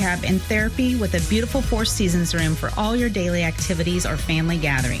 in-house rehab, and therapy with a beautiful Four Seasons room for all your daily activities or family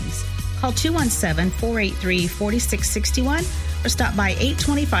gatherings. Call 217-483-4661 or stop by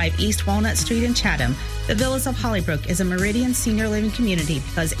 825 East Walnut Street in Chatham. The Villas of Hollybrook is a Meridian senior living community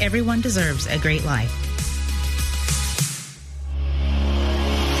because everyone deserves a great life.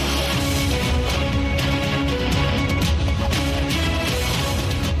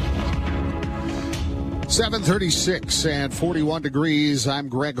 7:36 and 41 degrees. I'm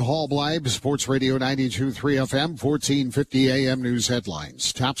Greg Hallbleib, Sports Radio 92.3 FM, 1450 AM News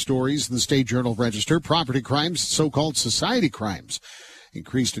Headlines. Top stories in the State Journal-Register. Property crimes, so-called society crimes,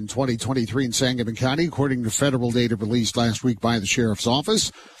 increased in 2023 in Sangamon County, according to federal data released last week by the Sheriff's Office,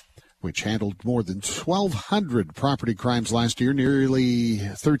 which handled more than 1,200 property crimes last year, nearly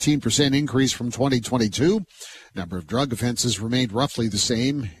 13% increase from 2022. Number of drug offenses remained roughly the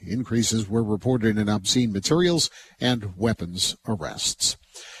same. Increases were reported in obscene materials and weapons arrests.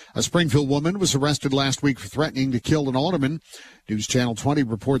 A Springfield woman was arrested last week for threatening to kill an alderman. News Channel 20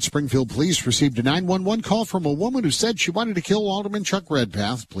 reports Springfield police received a 911 call from a woman who said she wanted to kill Alderman Chuck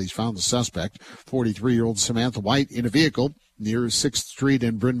Redpath. Police found the suspect, 43-year-old Samantha White, in a vehicle near 6th Street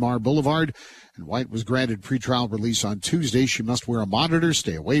and Bryn Mawr Boulevard, and White was granted pretrial release on Tuesday. She must wear a monitor,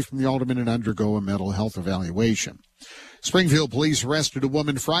 stay away from the alderman, and undergo a mental health evaluation. Springfield police arrested a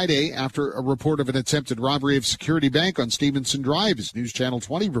woman Friday after a report of an attempted robbery of Security Bank on Stevenson Drive. As News Channel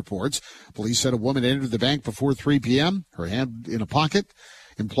 20 reports, police said a woman entered the bank before 3 p.m., her hand in a pocket,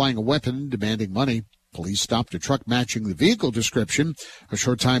 implying a weapon, demanding money. Police stopped a truck matching the vehicle description a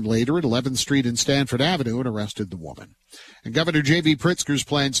short time later at 11th Street and Stanford Avenue and arrested the woman. And Governor J.B. Pritzker's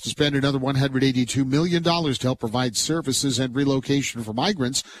plans to spend another $182 million to help provide services and relocation for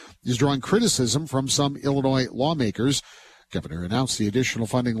migrants is drawing criticism from some Illinois lawmakers. Governor announced the additional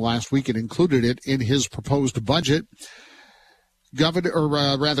funding last week and included it in his proposed budget.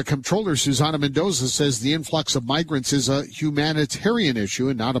 Comptroller Susana Mendoza says the influx of migrants is a humanitarian issue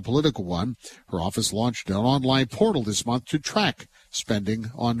and not a political one. Her office launched an online portal this month to track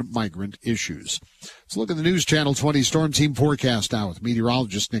spending on migrant issues. Let's look at the News Channel 20 Storm Team forecast now with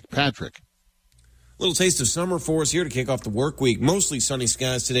meteorologist Nick Patrick. Little taste of summer for us here to kick off the work week. Mostly sunny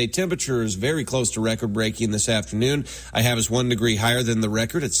skies today. Temperatures very close to record breaking this afternoon. I have us 1 degree higher than the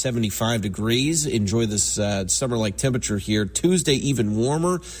record at 75 degrees. Enjoy this summer-like temperature here. Tuesday even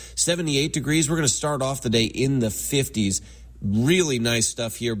warmer, 78 degrees. We're going to start off the day in the 50s. Really nice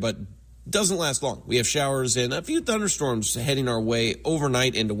stuff here, but doesn't last long. We have showers and a few thunderstorms heading our way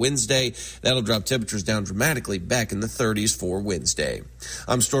overnight into Wednesday. That'll drop temperatures down dramatically back in the 30s for Wednesday.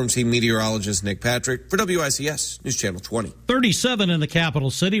 I'm Storm Team meteorologist Nick Patrick for WICS News Channel 20. 37 in the capital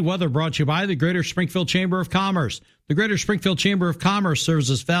city. Weather brought to you by the Greater Springfield Chamber of Commerce. The Greater Springfield Chamber of Commerce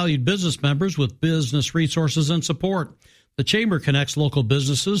serves as valued business members with business resources and support. The Chamber connects local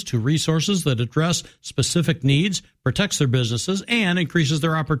businesses to resources that address specific needs, protects their businesses, and increases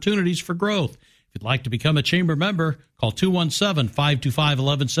their opportunities for growth. If you'd like to become a Chamber member, call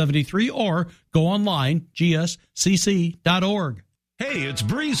 217-525-1173 or go online, gscc.org. Hey, it's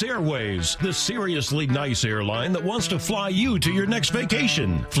Breeze Airways, the seriously nice airline that wants to fly you to your next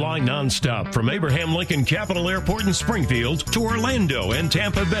vacation. Fly nonstop from Abraham Lincoln Capital Airport in Springfield to Orlando and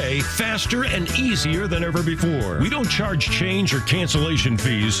Tampa Bay, faster and easier than ever before. We don't charge change or cancellation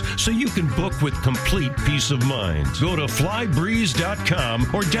fees, so you can book with complete peace of mind. Go to flybreeze.com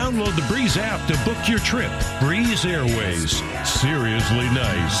or download the Breeze app to book your trip. Breeze Airways, seriously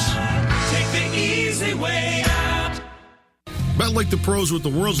nice. Take the easy way out. Bet like the pros with the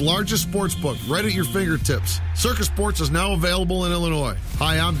world's largest sports book right at your fingertips. Circus Sports is now available in Illinois.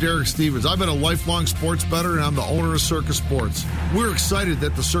 Hi, I'm Derek Stevens. I've been a lifelong sports bettor, and I'm the owner of Circus Sports. We're excited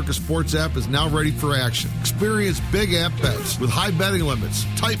that the Circus Sports app is now ready for action. Experience big app bets with high betting limits,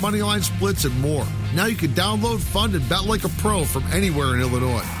 tight money line splits, and more. Now you can download, fund, and bet like a pro from anywhere in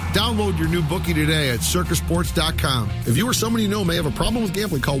Illinois. Download your new bookie today at circusports.com. If you or someone you know may have a problem with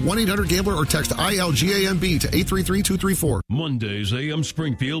gambling, call 1-800-GAMBLER or text ILGAMB to 833-234. Mondays AM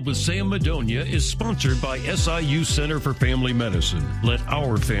Springfield with Sam Madonia is sponsored by SIU Center for Family Medicine. Let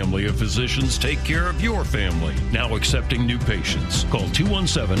our family of physicians take care of your family. Now accepting new patients. Call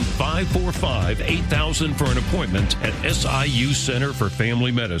 217-545-8000 for an appointment at SIU Center for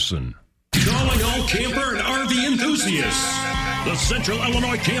Family Medicine. Calling all camper and RV enthusiasts. The Central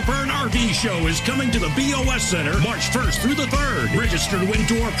Illinois Camper and RV Show is coming to the BOS Center March 1st through the 3rd. Register to win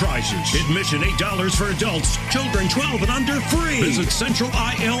door prizes. Admission $8 for adults. Children 12 and under free. Visit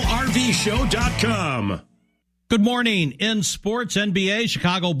CentralILRVShow.com. Good morning. In sports, NBA,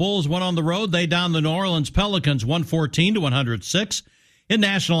 Chicago Bulls went on the road. They downed the New Orleans Pelicans 114-106. In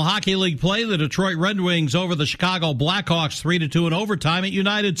National Hockey League play, the Detroit Red Wings over the Chicago Blackhawks 3-2 in overtime at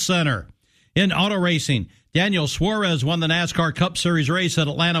United Center. In auto racing, Daniel Suarez won the NASCAR Cup Series race at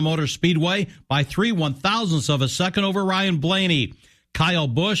Atlanta Motor Speedway by 3/1000ths of a second over Ryan Blaney. Kyle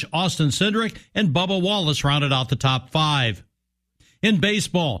Busch, Austin Cindric, and Bubba Wallace rounded out the top 5. In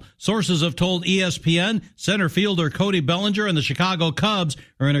baseball, sources have told ESPN center fielder Cody Bellinger and the Chicago Cubs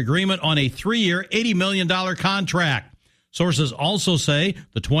are in agreement on a 3-year, $80 million contract. Sources also say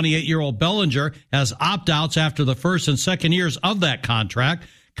the 28-year-old Bellinger has opt-outs after the first and second years of that contract.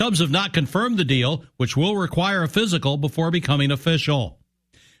 Cubs have not confirmed the deal, which will require a physical before becoming official.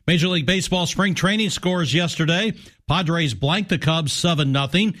 Major League Baseball spring training scores yesterday. Padres blanked the Cubs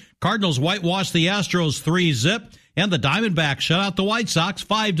 7-0. Cardinals whitewashed the Astros 3-0. And the Diamondbacks shut out the White Sox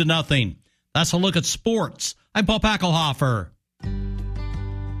 5-0. That's a look at sports. I'm Paul Packelhofer.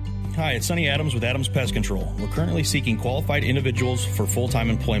 Hi, it's Sonny Adams with Adams Pest Control. We're currently seeking qualified individuals for full-time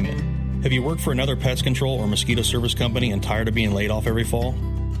employment. Have you worked for another pest control or mosquito service company and tired of being laid off every fall?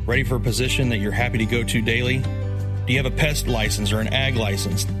 Ready for a position that you're happy to go to daily? Do you have a pest license or an ag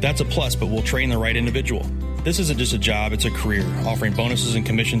license? That's a plus, but we'll train the right individual. This isn't just a job, it's a career, offering bonuses and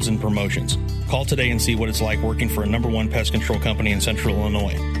commissions and promotions. Call today and see what it's like working for a #1 pest control company in Central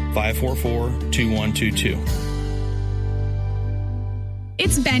Illinois. 544-2122.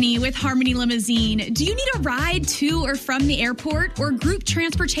 It's Benny with Harmony Limousine. Do you need a ride to or from the airport or group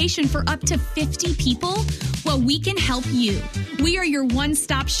transportation for up to 50 people? Well, we can help you. We are your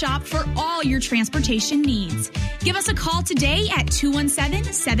one-stop shop for all your transportation needs. Give us a call today at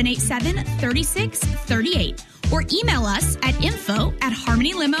 217-787-3638 or email us at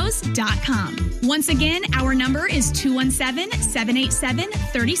info@harmonylimos.com. Once again, our number is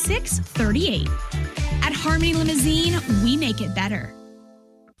 217-787-3638. At Harmony Limousine, we make it better.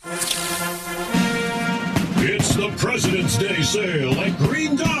 It's the President's Day sale at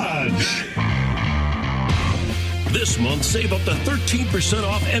Green Dodge. This month, save up to 13%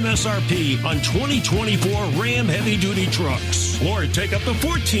 off MSRP on 2024 Ram heavy-duty trucks. Or take up to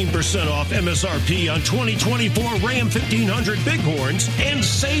 14% off MSRP on 2024 Ram 1500 Bighorns and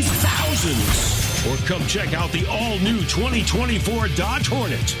save thousands. Or come check out the all-new 2024 Dodge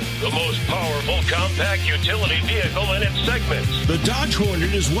Hornet, the most powerful compact utility vehicle in its segment. The Dodge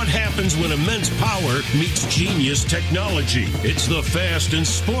Hornet is what happens when immense power meets genius technology. It's the fast and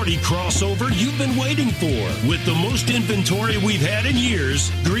sporty crossover you've been waiting for. With the most inventory we've had in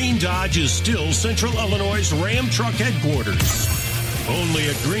years, Green Dodge is still Central Illinois' Ram truck headquarters. Only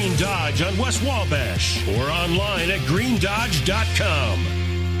at Green Dodge on West Wabash or online at greendodge.com.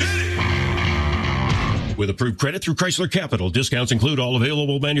 With approved credit through Chrysler Capital. Discounts include all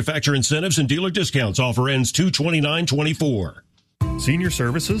available manufacturer incentives and dealer discounts. Offer ends 2/29/24. Senior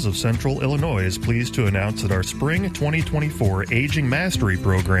Services of Central Illinois is pleased to announce that our Spring 2024 Aging Mastery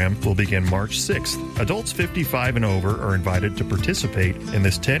program will begin March 6th. Adults 55 and over are invited to participate in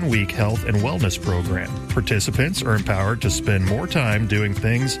this 10-week health and wellness program. Participants are empowered to spend more time doing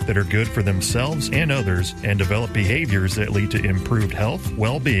things that are good for themselves and others and develop behaviors that lead to improved health,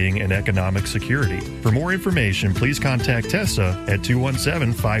 well-being, and economic security. For more information, please contact Tessa at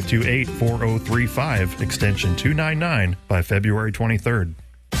 217-528-4035, extension 299 by February 23rd.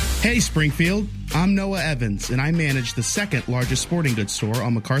 Hey Springfield, I'm Noah Evans, and I manage the second largest sporting goods store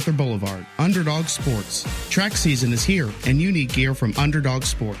on MacArthur Boulevard, Underdog Sports. Track season is here, and you need gear from Underdog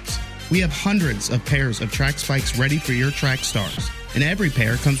Sports. We have hundreds of pairs of track spikes ready for your track stars, and every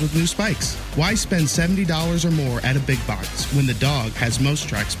pair comes with new spikes. Why spend $70 or more at a big box when the dog has most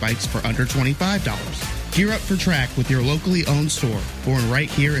track spikes for under $25? Gear up for track with your locally owned store, born right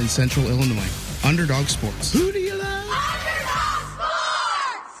here in Central Illinois. Underdog Sports. Who do you love?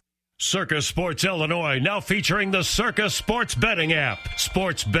 Circus Sports Illinois, now featuring the Circus Sports Betting app.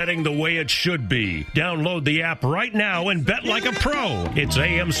 Sports betting the way it should be. Download the app right now and bet like a pro. It's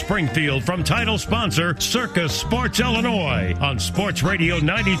AM Springfield from title sponsor Circus Sports Illinois on Sports Radio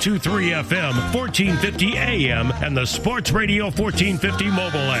 92.3 FM, 1450 AM, and the Sports Radio 1450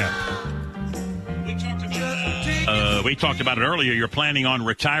 mobile app. We talked about it earlier. You're planning on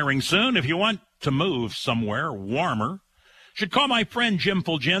retiring soon. If you want to move somewhere warmer, should call my friend Jim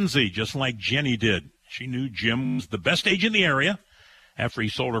Fulgenzi, just like Jenny did. She knew Jim was the best agent in the area. After he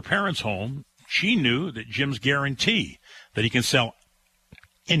sold her parents' home, she knew that Jim's guarantee that he can sell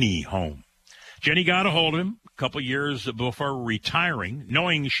any home. Jenny got a hold of him a couple years before retiring,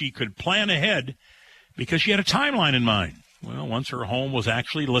 knowing she could plan ahead because she had a timeline in mind. Well, once her home was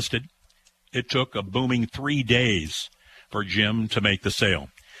actually listed, it took a booming 3 days for Jim to make the sale.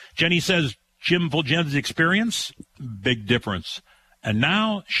 Jenny says Jim Fulgenzi's experience, big difference. And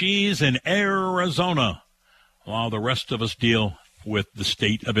now she's in Arizona while the rest of us deal with the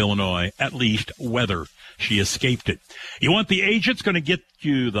state of Illinois, at least weather. She escaped it. You want the agent that's going to get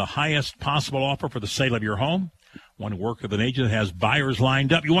you the highest possible offer for the sale of your home? Want to work with an agent that has buyers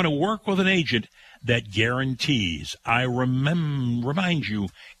lined up? You want to work with an agent that guarantees, I remind you,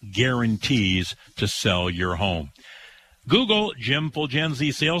 guarantees to sell your home. Google Jim Fulgenzi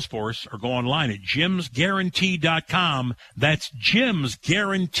Salesforce or go online at jimsguarantee.com. That's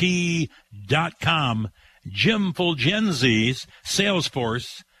jimsguarantee.com. Jim Fulgenzi's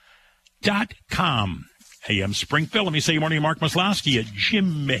Salesforce.com. AM Springfield. Let me say good morning to Mark Maslowski at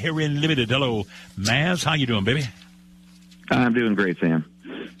Jim Heron Limited. Hello, Maz. How you doing, baby? I'm doing great, Sam.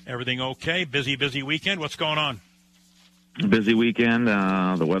 Everything okay? Busy weekend. What's going on? Busy weekend.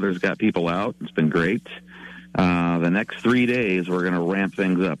 The weather's got people out. It's been great. The next 3 days, we're going to ramp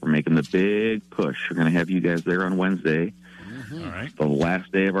things up. We're making the big push. We're going to have you guys there on Wednesday. Mm-hmm. All right. The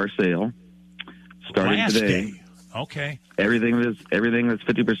last day of our sale. Starting last today. Day. Okay. Everything that's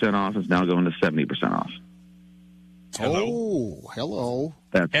 50% off is now going to 70% off. Hello. Hello.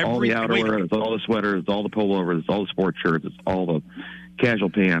 That's all the outerwear, it's all the sweaters, it's all the pullovers, it's all the sports shirts, it's all the casual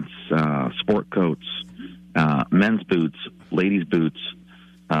pants, sport coats, men's boots, ladies' boots,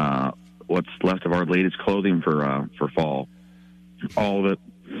 what's left of our latest clothing for fall. All of it.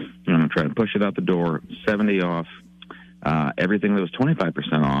 I'm going to try to push it out the door. 70 off. Everything that was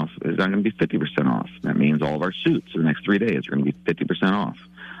 25% off is now going to be 50% off. That means all of our suits in the next 3 days are going to be 50% off.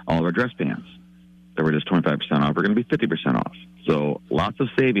 All of our dress pants that were just 25% off are going to be 50% off. So lots of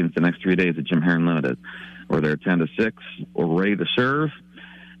savings the next 3 days at Jim Heron Limited. We're there 10 to 6. We're ready to serve.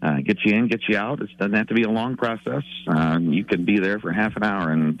 Get you in, get you out. It doesn't have to be a long process. You can be there for half an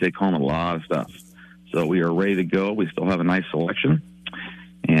hour and take home a lot of stuff. So we are ready to go. We still have a nice selection.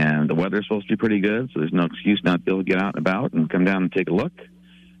 And the weather's supposed to be pretty good, so there's no excuse not to be able to get out and about and come down and take a look.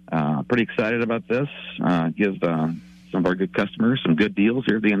 Pretty excited about this. Give some of our good customers some good deals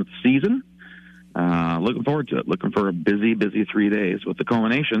here at the end of the season. Looking forward to it. Looking for a busy 3 days. With the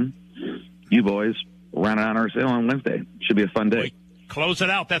culmination, you boys rounding out our sale on Wednesday. Should be a fun day. Close it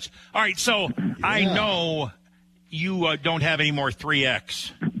out. That's all right. So I know you don't have any more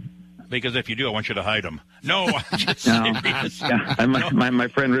 3X because if you do, I want you to hide them. No, I'm just serious. Yeah. My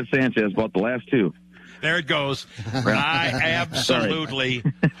friend Rich Sanchez bought the last two. There it goes. I absolutely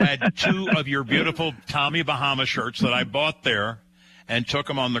had two of your beautiful Tommy Bahama shirts that I bought there and took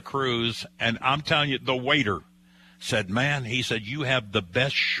them on the cruise. And I'm telling you, the waiter said, man, he said, you have the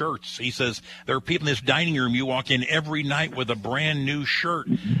best shirts. He says, there are people in this dining room, you walk in every night with a brand new shirt.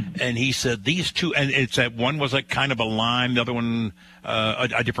 And he said, these two, and it's that one was like kind of a lime, the other one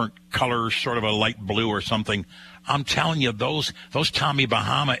a different color, sort of a light blue or something. I'm telling you, those Tommy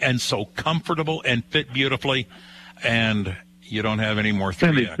Bahama, and so comfortable and fit beautifully. And You don't have any more 3X.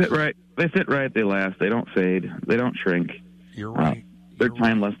 And they fit right. They fit right. They last. They don't fade. They don't shrink. You're right. They're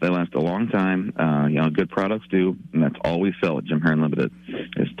timeless. They last a long time. Good products do, and that's all we sell at Jim Herr Unlimited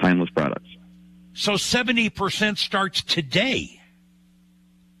is timeless products. So 70% starts today.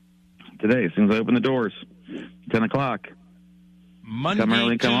 Today, as soon as I open the doors, 10 o'clock.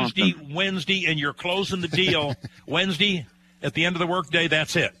 Monday, Tuesday, Wednesday, and you're closing the deal. Wednesday, at the end of the workday,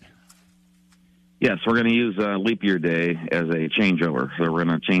 that's it. Yes, we're going to use Leap Year Day as a changeover. So we're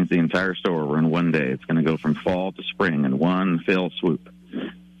going to change the entire store. We're in one day. It's going to go from fall to spring in one fell swoop.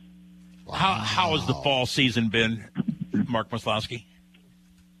 How has the fall season been, Mark Maslowski?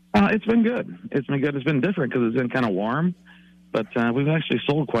 It's been good. It's been good. It's been different because it's been kind of warm. But we've actually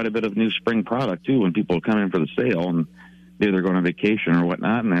sold quite a bit of new spring product, too, when people come in for the sale. And maybe they're going on vacation or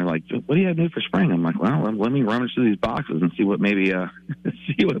whatnot, and they're like, "What do you have new for spring?" I'm like, "Well, let me rummage through these boxes and see what maybe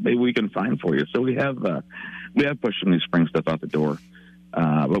we can find for you." So we have pushed some new spring stuff out the door,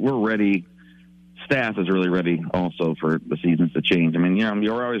 but we're ready. Staff is really ready also for the seasons to change. I mean,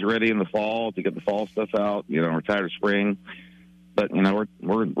 you're always ready in the fall to get the fall stuff out. We're tired of spring, but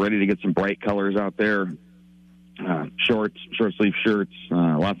we're ready to get some bright colors out there. Short sleeve shirts.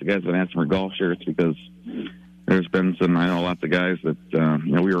 Lots of guys have been asking for golf shirts because there's been lots of guys that,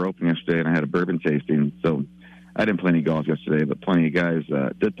 we were open yesterday and I had a bourbon tasting. So I didn't play any golf yesterday, but plenty of guys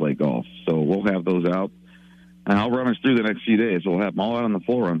did play golf. So we'll have those out. And I'll run us through the next few days. We'll have them all out on the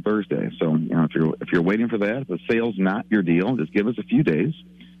floor on Thursday. So, if you're waiting for that, if the sale's not your deal, just give us a few days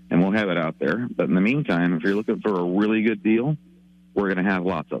and we'll have it out there. But in the meantime, if you're looking for a really good deal, we're going to have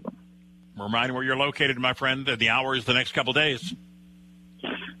lots of them. Remind me where you're located, my friend, the hours the next couple days.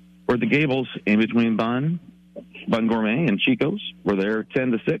 We're at the Gables in between Bun Gourmet and Chico's. We're there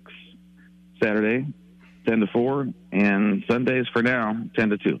 10 to 6, Saturday 10 to 4, and Sundays for now 10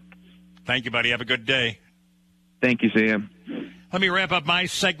 to 2. Thank you, buddy. Have a good day. Thank you, Sam. Let me wrap up my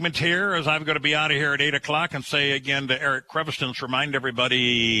segment here as I'm going to be out of here at 8 o'clock and say again to Eric Creveston to remind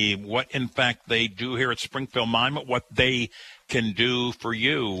everybody what, in fact, they do here at Springfield Monument, what they can do for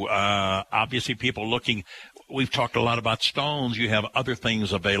you. Obviously, people looking, we've talked a lot about stones. You have other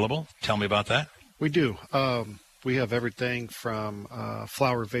things available. Tell me about that. We do. We have everything from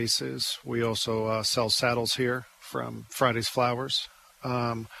flower vases. We also sell saddles here from Friday's Flowers.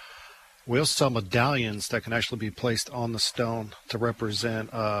 We also sell medallions that can actually be placed on the stone to represent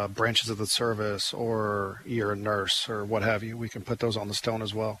branches of the service, or you're a nurse or what have you. We can put those on the stone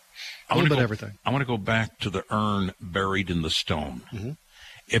as well. A little bit of everything. I want to go back to the urn buried in the stone. Mm-hmm.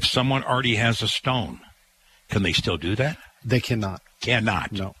 If someone already has a stone, can they still do that? They cannot.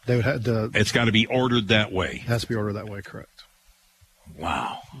 Cannot. No. They would have it's got to be ordered that way. It has to be ordered that way, correct.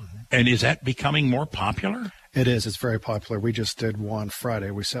 Wow. Mm-hmm. And is that becoming more popular? It is. It's very popular. We just did one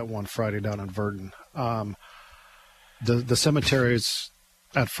Friday. We set one Friday down in Verdon. The cemeteries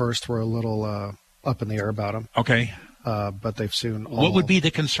at first were a little up in the air about them. Okay. But they've soon. What would be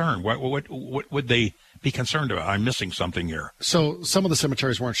the concern? What would they be concerned about? I'm missing something here. So some of the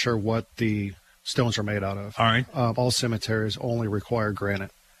cemeteries weren't sure what the stones are made out of. All right. All cemeteries only require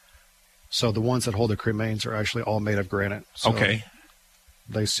granite. So the ones that hold the cremains are actually all made of granite. So okay.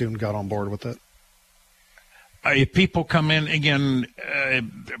 They soon got on board with it. If people come in, again,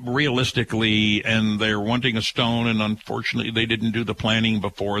 realistically, and they're wanting a stone, and unfortunately they didn't do the planning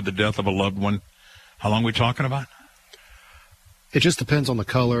before the death of a loved one, how long are we talking about? It just depends on the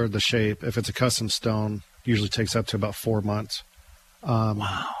color, the shape. If it's a custom stone, it usually takes up to about 4 months.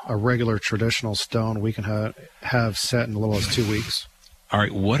 Wow. A regular traditional stone we can have set in as little as 2 weeks. All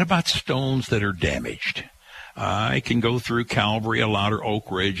right, what about stones that are damaged? I can go through Calvary, a Louder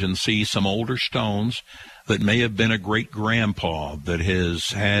Oak Ridge, and see some older stones that may have been a great-grandpa that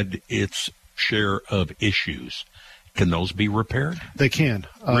has had its share of issues. Can those be repaired? They can.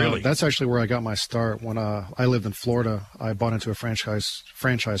 Really? That's actually where I got my start. When I lived in Florida, I bought into a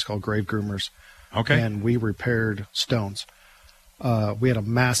franchise called Grave Groomers. Okay. And we repaired stones. We had a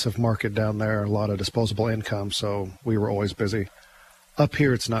massive market down there, a lot of disposable income, so we were always busy. Up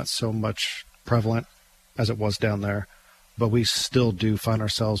here, it's not so much prevalent as it was down there, but we still do find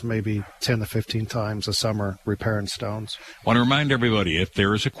ourselves maybe 10 to 15 times a summer repairing stones. I want to remind everybody, if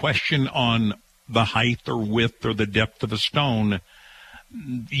there is a question on the height or width or the depth of a stone,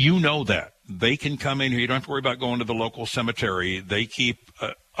 you know that. They can come in here. You don't have to worry about going to the local cemetery. They keep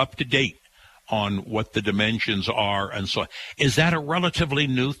up to date on what the dimensions are and so on. Is that a relatively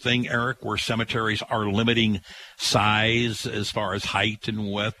new thing, Eric, where cemeteries are limiting size as far as height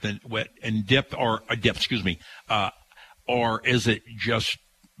and width and depth, or is it just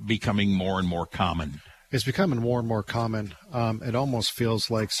becoming more and more common? It's becoming more and more common. It almost feels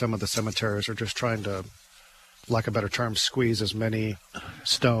like some of the cemeteries are just trying to lack of a better term, squeeze as many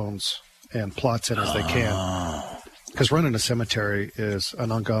stones and plots in as they can. Because running a cemetery is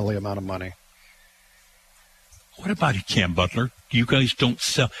an ungodly amount of money. What about Camp Butler? You guys don't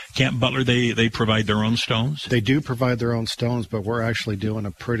sell Camp Butler? They provide their own stones? They do provide their own stones, but we're actually doing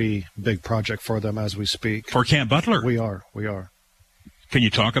a pretty big project for them as we speak. For Camp Butler? We are. Can you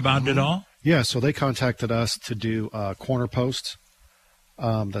talk about it at all? Yeah, so they contacted us to do corner posts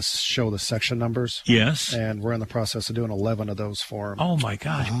that show the section numbers. Yes. And we're in the process of doing 11 of those for them. Oh, my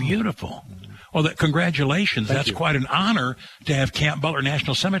gosh, beautiful. Well, congratulations. Thank That's you. quite an honor to have Camp Butler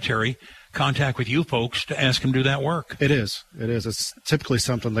National Cemetery contact with you folks to ask them to do that work. It is. It's typically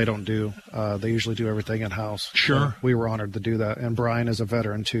something they don't do. They usually do everything in-house. Sure. We were honored to do that. And Brian is a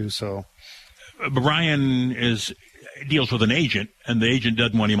veteran, too, so. Brian deals with an agent, and the agent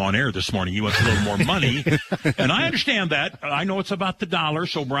doesn't want him on air this morning. He wants a little more money. And I understand that. I know it's about the dollar,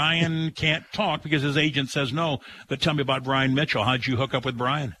 so Brian can't talk because his agent says no. But tell me about Brian Mitchell. How'd you hook up with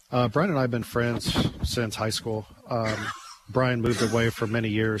Brian? Brian and I have been friends since high school. Brian moved away for many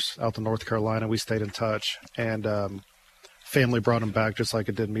years out to North Carolina. We stayed in touch, and family brought him back just like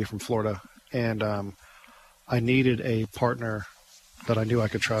it did me from Florida. And I needed a partner that I knew I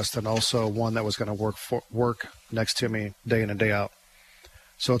could trust, and also one that was going to work next to me day in and day out.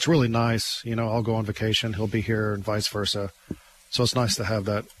 So it's really nice. I'll go on vacation, he'll be here, and vice versa. So it's nice to have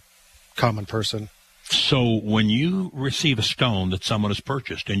that common person. So when you receive a stone that someone has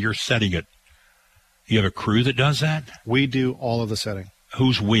purchased and you're setting it, you have a crew that does that? We do all of the setting.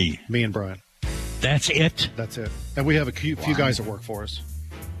 Who's we? Me and Brian. That's it? That's it. And we have a few guys that work for us.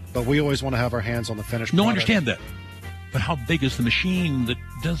 But we always want to have our hands on the finished product. No, I understand that. But how big is the machine that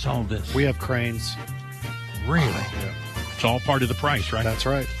does all this? We have cranes. Really? Yeah. It's all part of the price, right? That's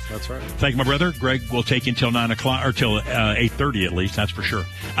right. Thank you, my brother. Greg will take you until 9 o'clock, or till 8:30 at least, that's for sure.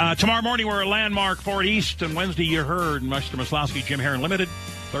 Tomorrow morning, we're at Landmark Ford East. And Wednesday, you heard Mr. Maslowski, Jim Heron Limited.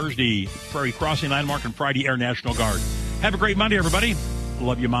 Thursday, Prairie Crossing Landmark. And Friday, Air National Guard. Have a great Monday, everybody.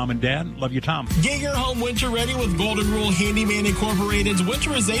 Love you, Mom and Dad. Love you, Tom. Get your home winter ready with Golden Rule Handyman Incorporated's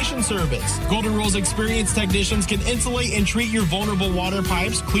winterization service. Golden Rule's experienced technicians can insulate and treat your vulnerable water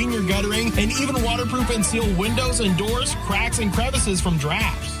pipes, clean your guttering, and even waterproof and seal windows and doors, cracks, and crevices from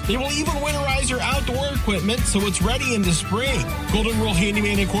drafts. They will even winterize your outdoor equipment so it's ready in the spring. Golden Rule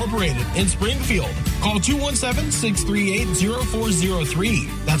Handyman Incorporated in Springfield. Call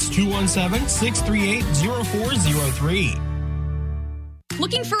 217-638-0403. That's 217-638-0403.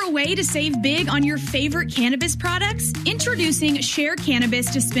 Looking for a way to save big on your favorite cannabis products? Introducing Share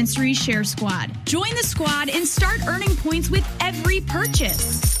Cannabis Dispensary Share Squad. Join the squad and start earning points with every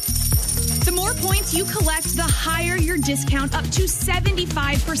purchase. The more points you collect, the higher your discount, up to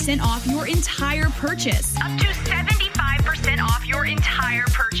 75% off your entire purchase. Up to 75% off your entire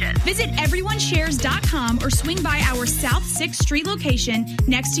purchase. Visit everyoneshares.com or swing by our South 6th Street location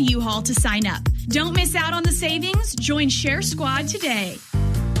next to U-Haul to sign up. Don't miss out on the savings. Join Share Squad today.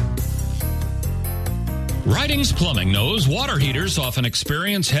 Ridings Plumbing knows water heaters often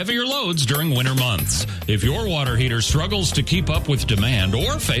experience heavier loads during winter months. If your water heater struggles to keep up with demand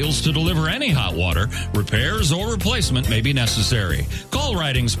or fails to deliver any hot water, repairs or replacement may be necessary. Call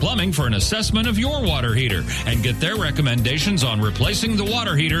Ridings Plumbing for an assessment of your water heater and get their recommendations on replacing the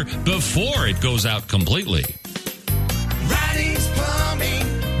water heater before it goes out completely. Ridings Plumbing,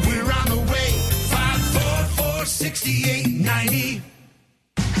 we're on the way. 544-6890.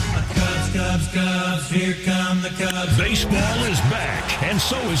 Cubs, here come the Cubs. Baseball is back, and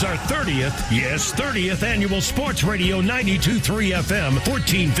so is our 30th annual Sports Radio 92.3 FM,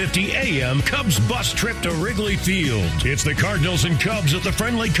 1450 AM Cubs bus trip to Wrigley Field. It's the Cardinals and Cubs at the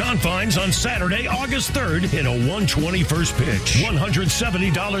friendly confines on Saturday, August 3rd in a 121st pitch.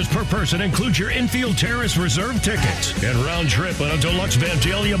 $170 per person includes your infield terrace reserve tickets and round trip on a deluxe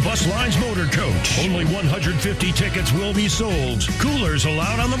Vandalia Bus Lines motor coach. Only 150 tickets will be sold. Coolers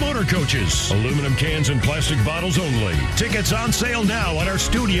allowed on the motor coaches. Aluminum cans and plastic bottles only. Tickets on sale now at our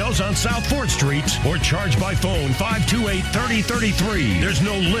studios on South 4th Street or charge by phone 528-3033. There's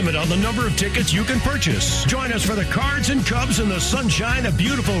no limit on the number of tickets you can purchase. Join us for the Cards and Cubs in the sunshine of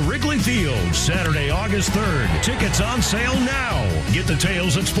beautiful Wrigley Field, Saturday, August 3rd. Tickets on sale now. Get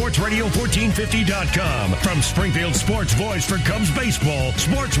details at sportsradio1450.com. From Springfield Sports Voice for Cubs Baseball,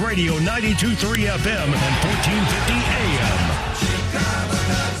 Sports Radio 92.3 FM and 1450 AM.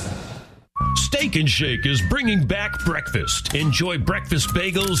 Stay Steak and Shake is bringing back breakfast. Enjoy breakfast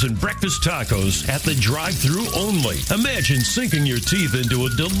bagels and breakfast tacos at the drive-thru only. Imagine sinking your teeth into a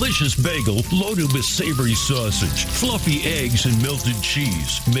delicious bagel loaded with savory sausage, fluffy eggs, and melted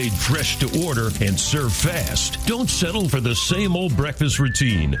cheese, made fresh to order and served fast. Don't settle for the same old breakfast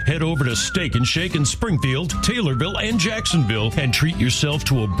routine. Head over to Steak and Shake in Springfield, Taylorville, and Jacksonville and treat yourself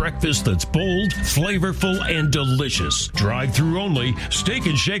to a breakfast that's bold, flavorful, and delicious. Drive-thru only, Steak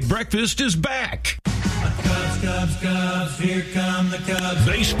and Shake breakfast is back. Cubs, here come the Cubs.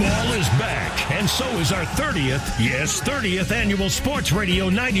 Baseball is back, and so is our 30th annual Sports Radio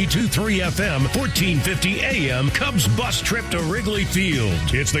 92.3 FM, 1450 AM Cubs bus trip to Wrigley Field.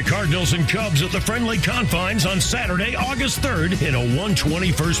 It's the Cardinals and Cubs at the friendly confines on Saturday, August 3rd in a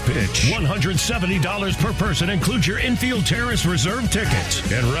 121st pitch. $170 per person includes your infield terrace reserve tickets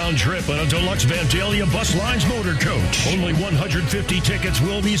and round trip on a deluxe Vandalia Bus Lines motor coach. Only 150 tickets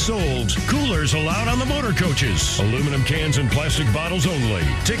will be sold. Coolers allowed on the motor coaches. Aluminum cans and plastic bottles only.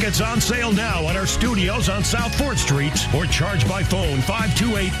 Tickets on sale now at our studios on South 4th Street or charge by phone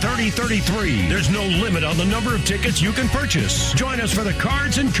 528-3033. There's no limit on the number of tickets you can purchase. Join us for the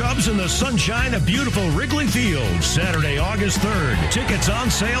Cards and Cubs in the sunshine of beautiful Wrigley Field, Saturday, August 3rd. Tickets on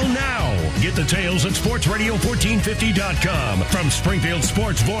sale now. Get details at sportsradio1450.com. From Springfield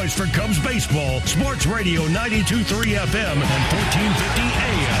Sports Voice for Cubs Baseball, Sports Radio 92.3 FM and 1450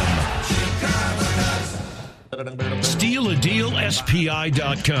 AM.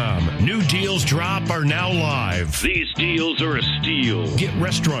 StealADealSPI.com. New deals drop are now live. These deals are a steal. Get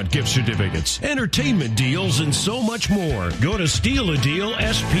restaurant gift certificates, entertainment deals, and so much more. Go to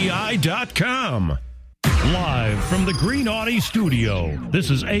StealADealSPI.com. Live from the Green Audi studio,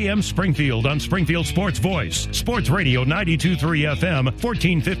 this is AM Springfield on Springfield Sports Voice. Sports Radio 92.3 FM,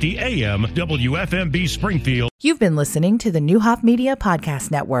 1450 AM, WFMB Springfield. You've been listening to the Newhoff Media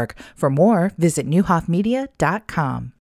Podcast Network. For more, visit newhoffmedia.com.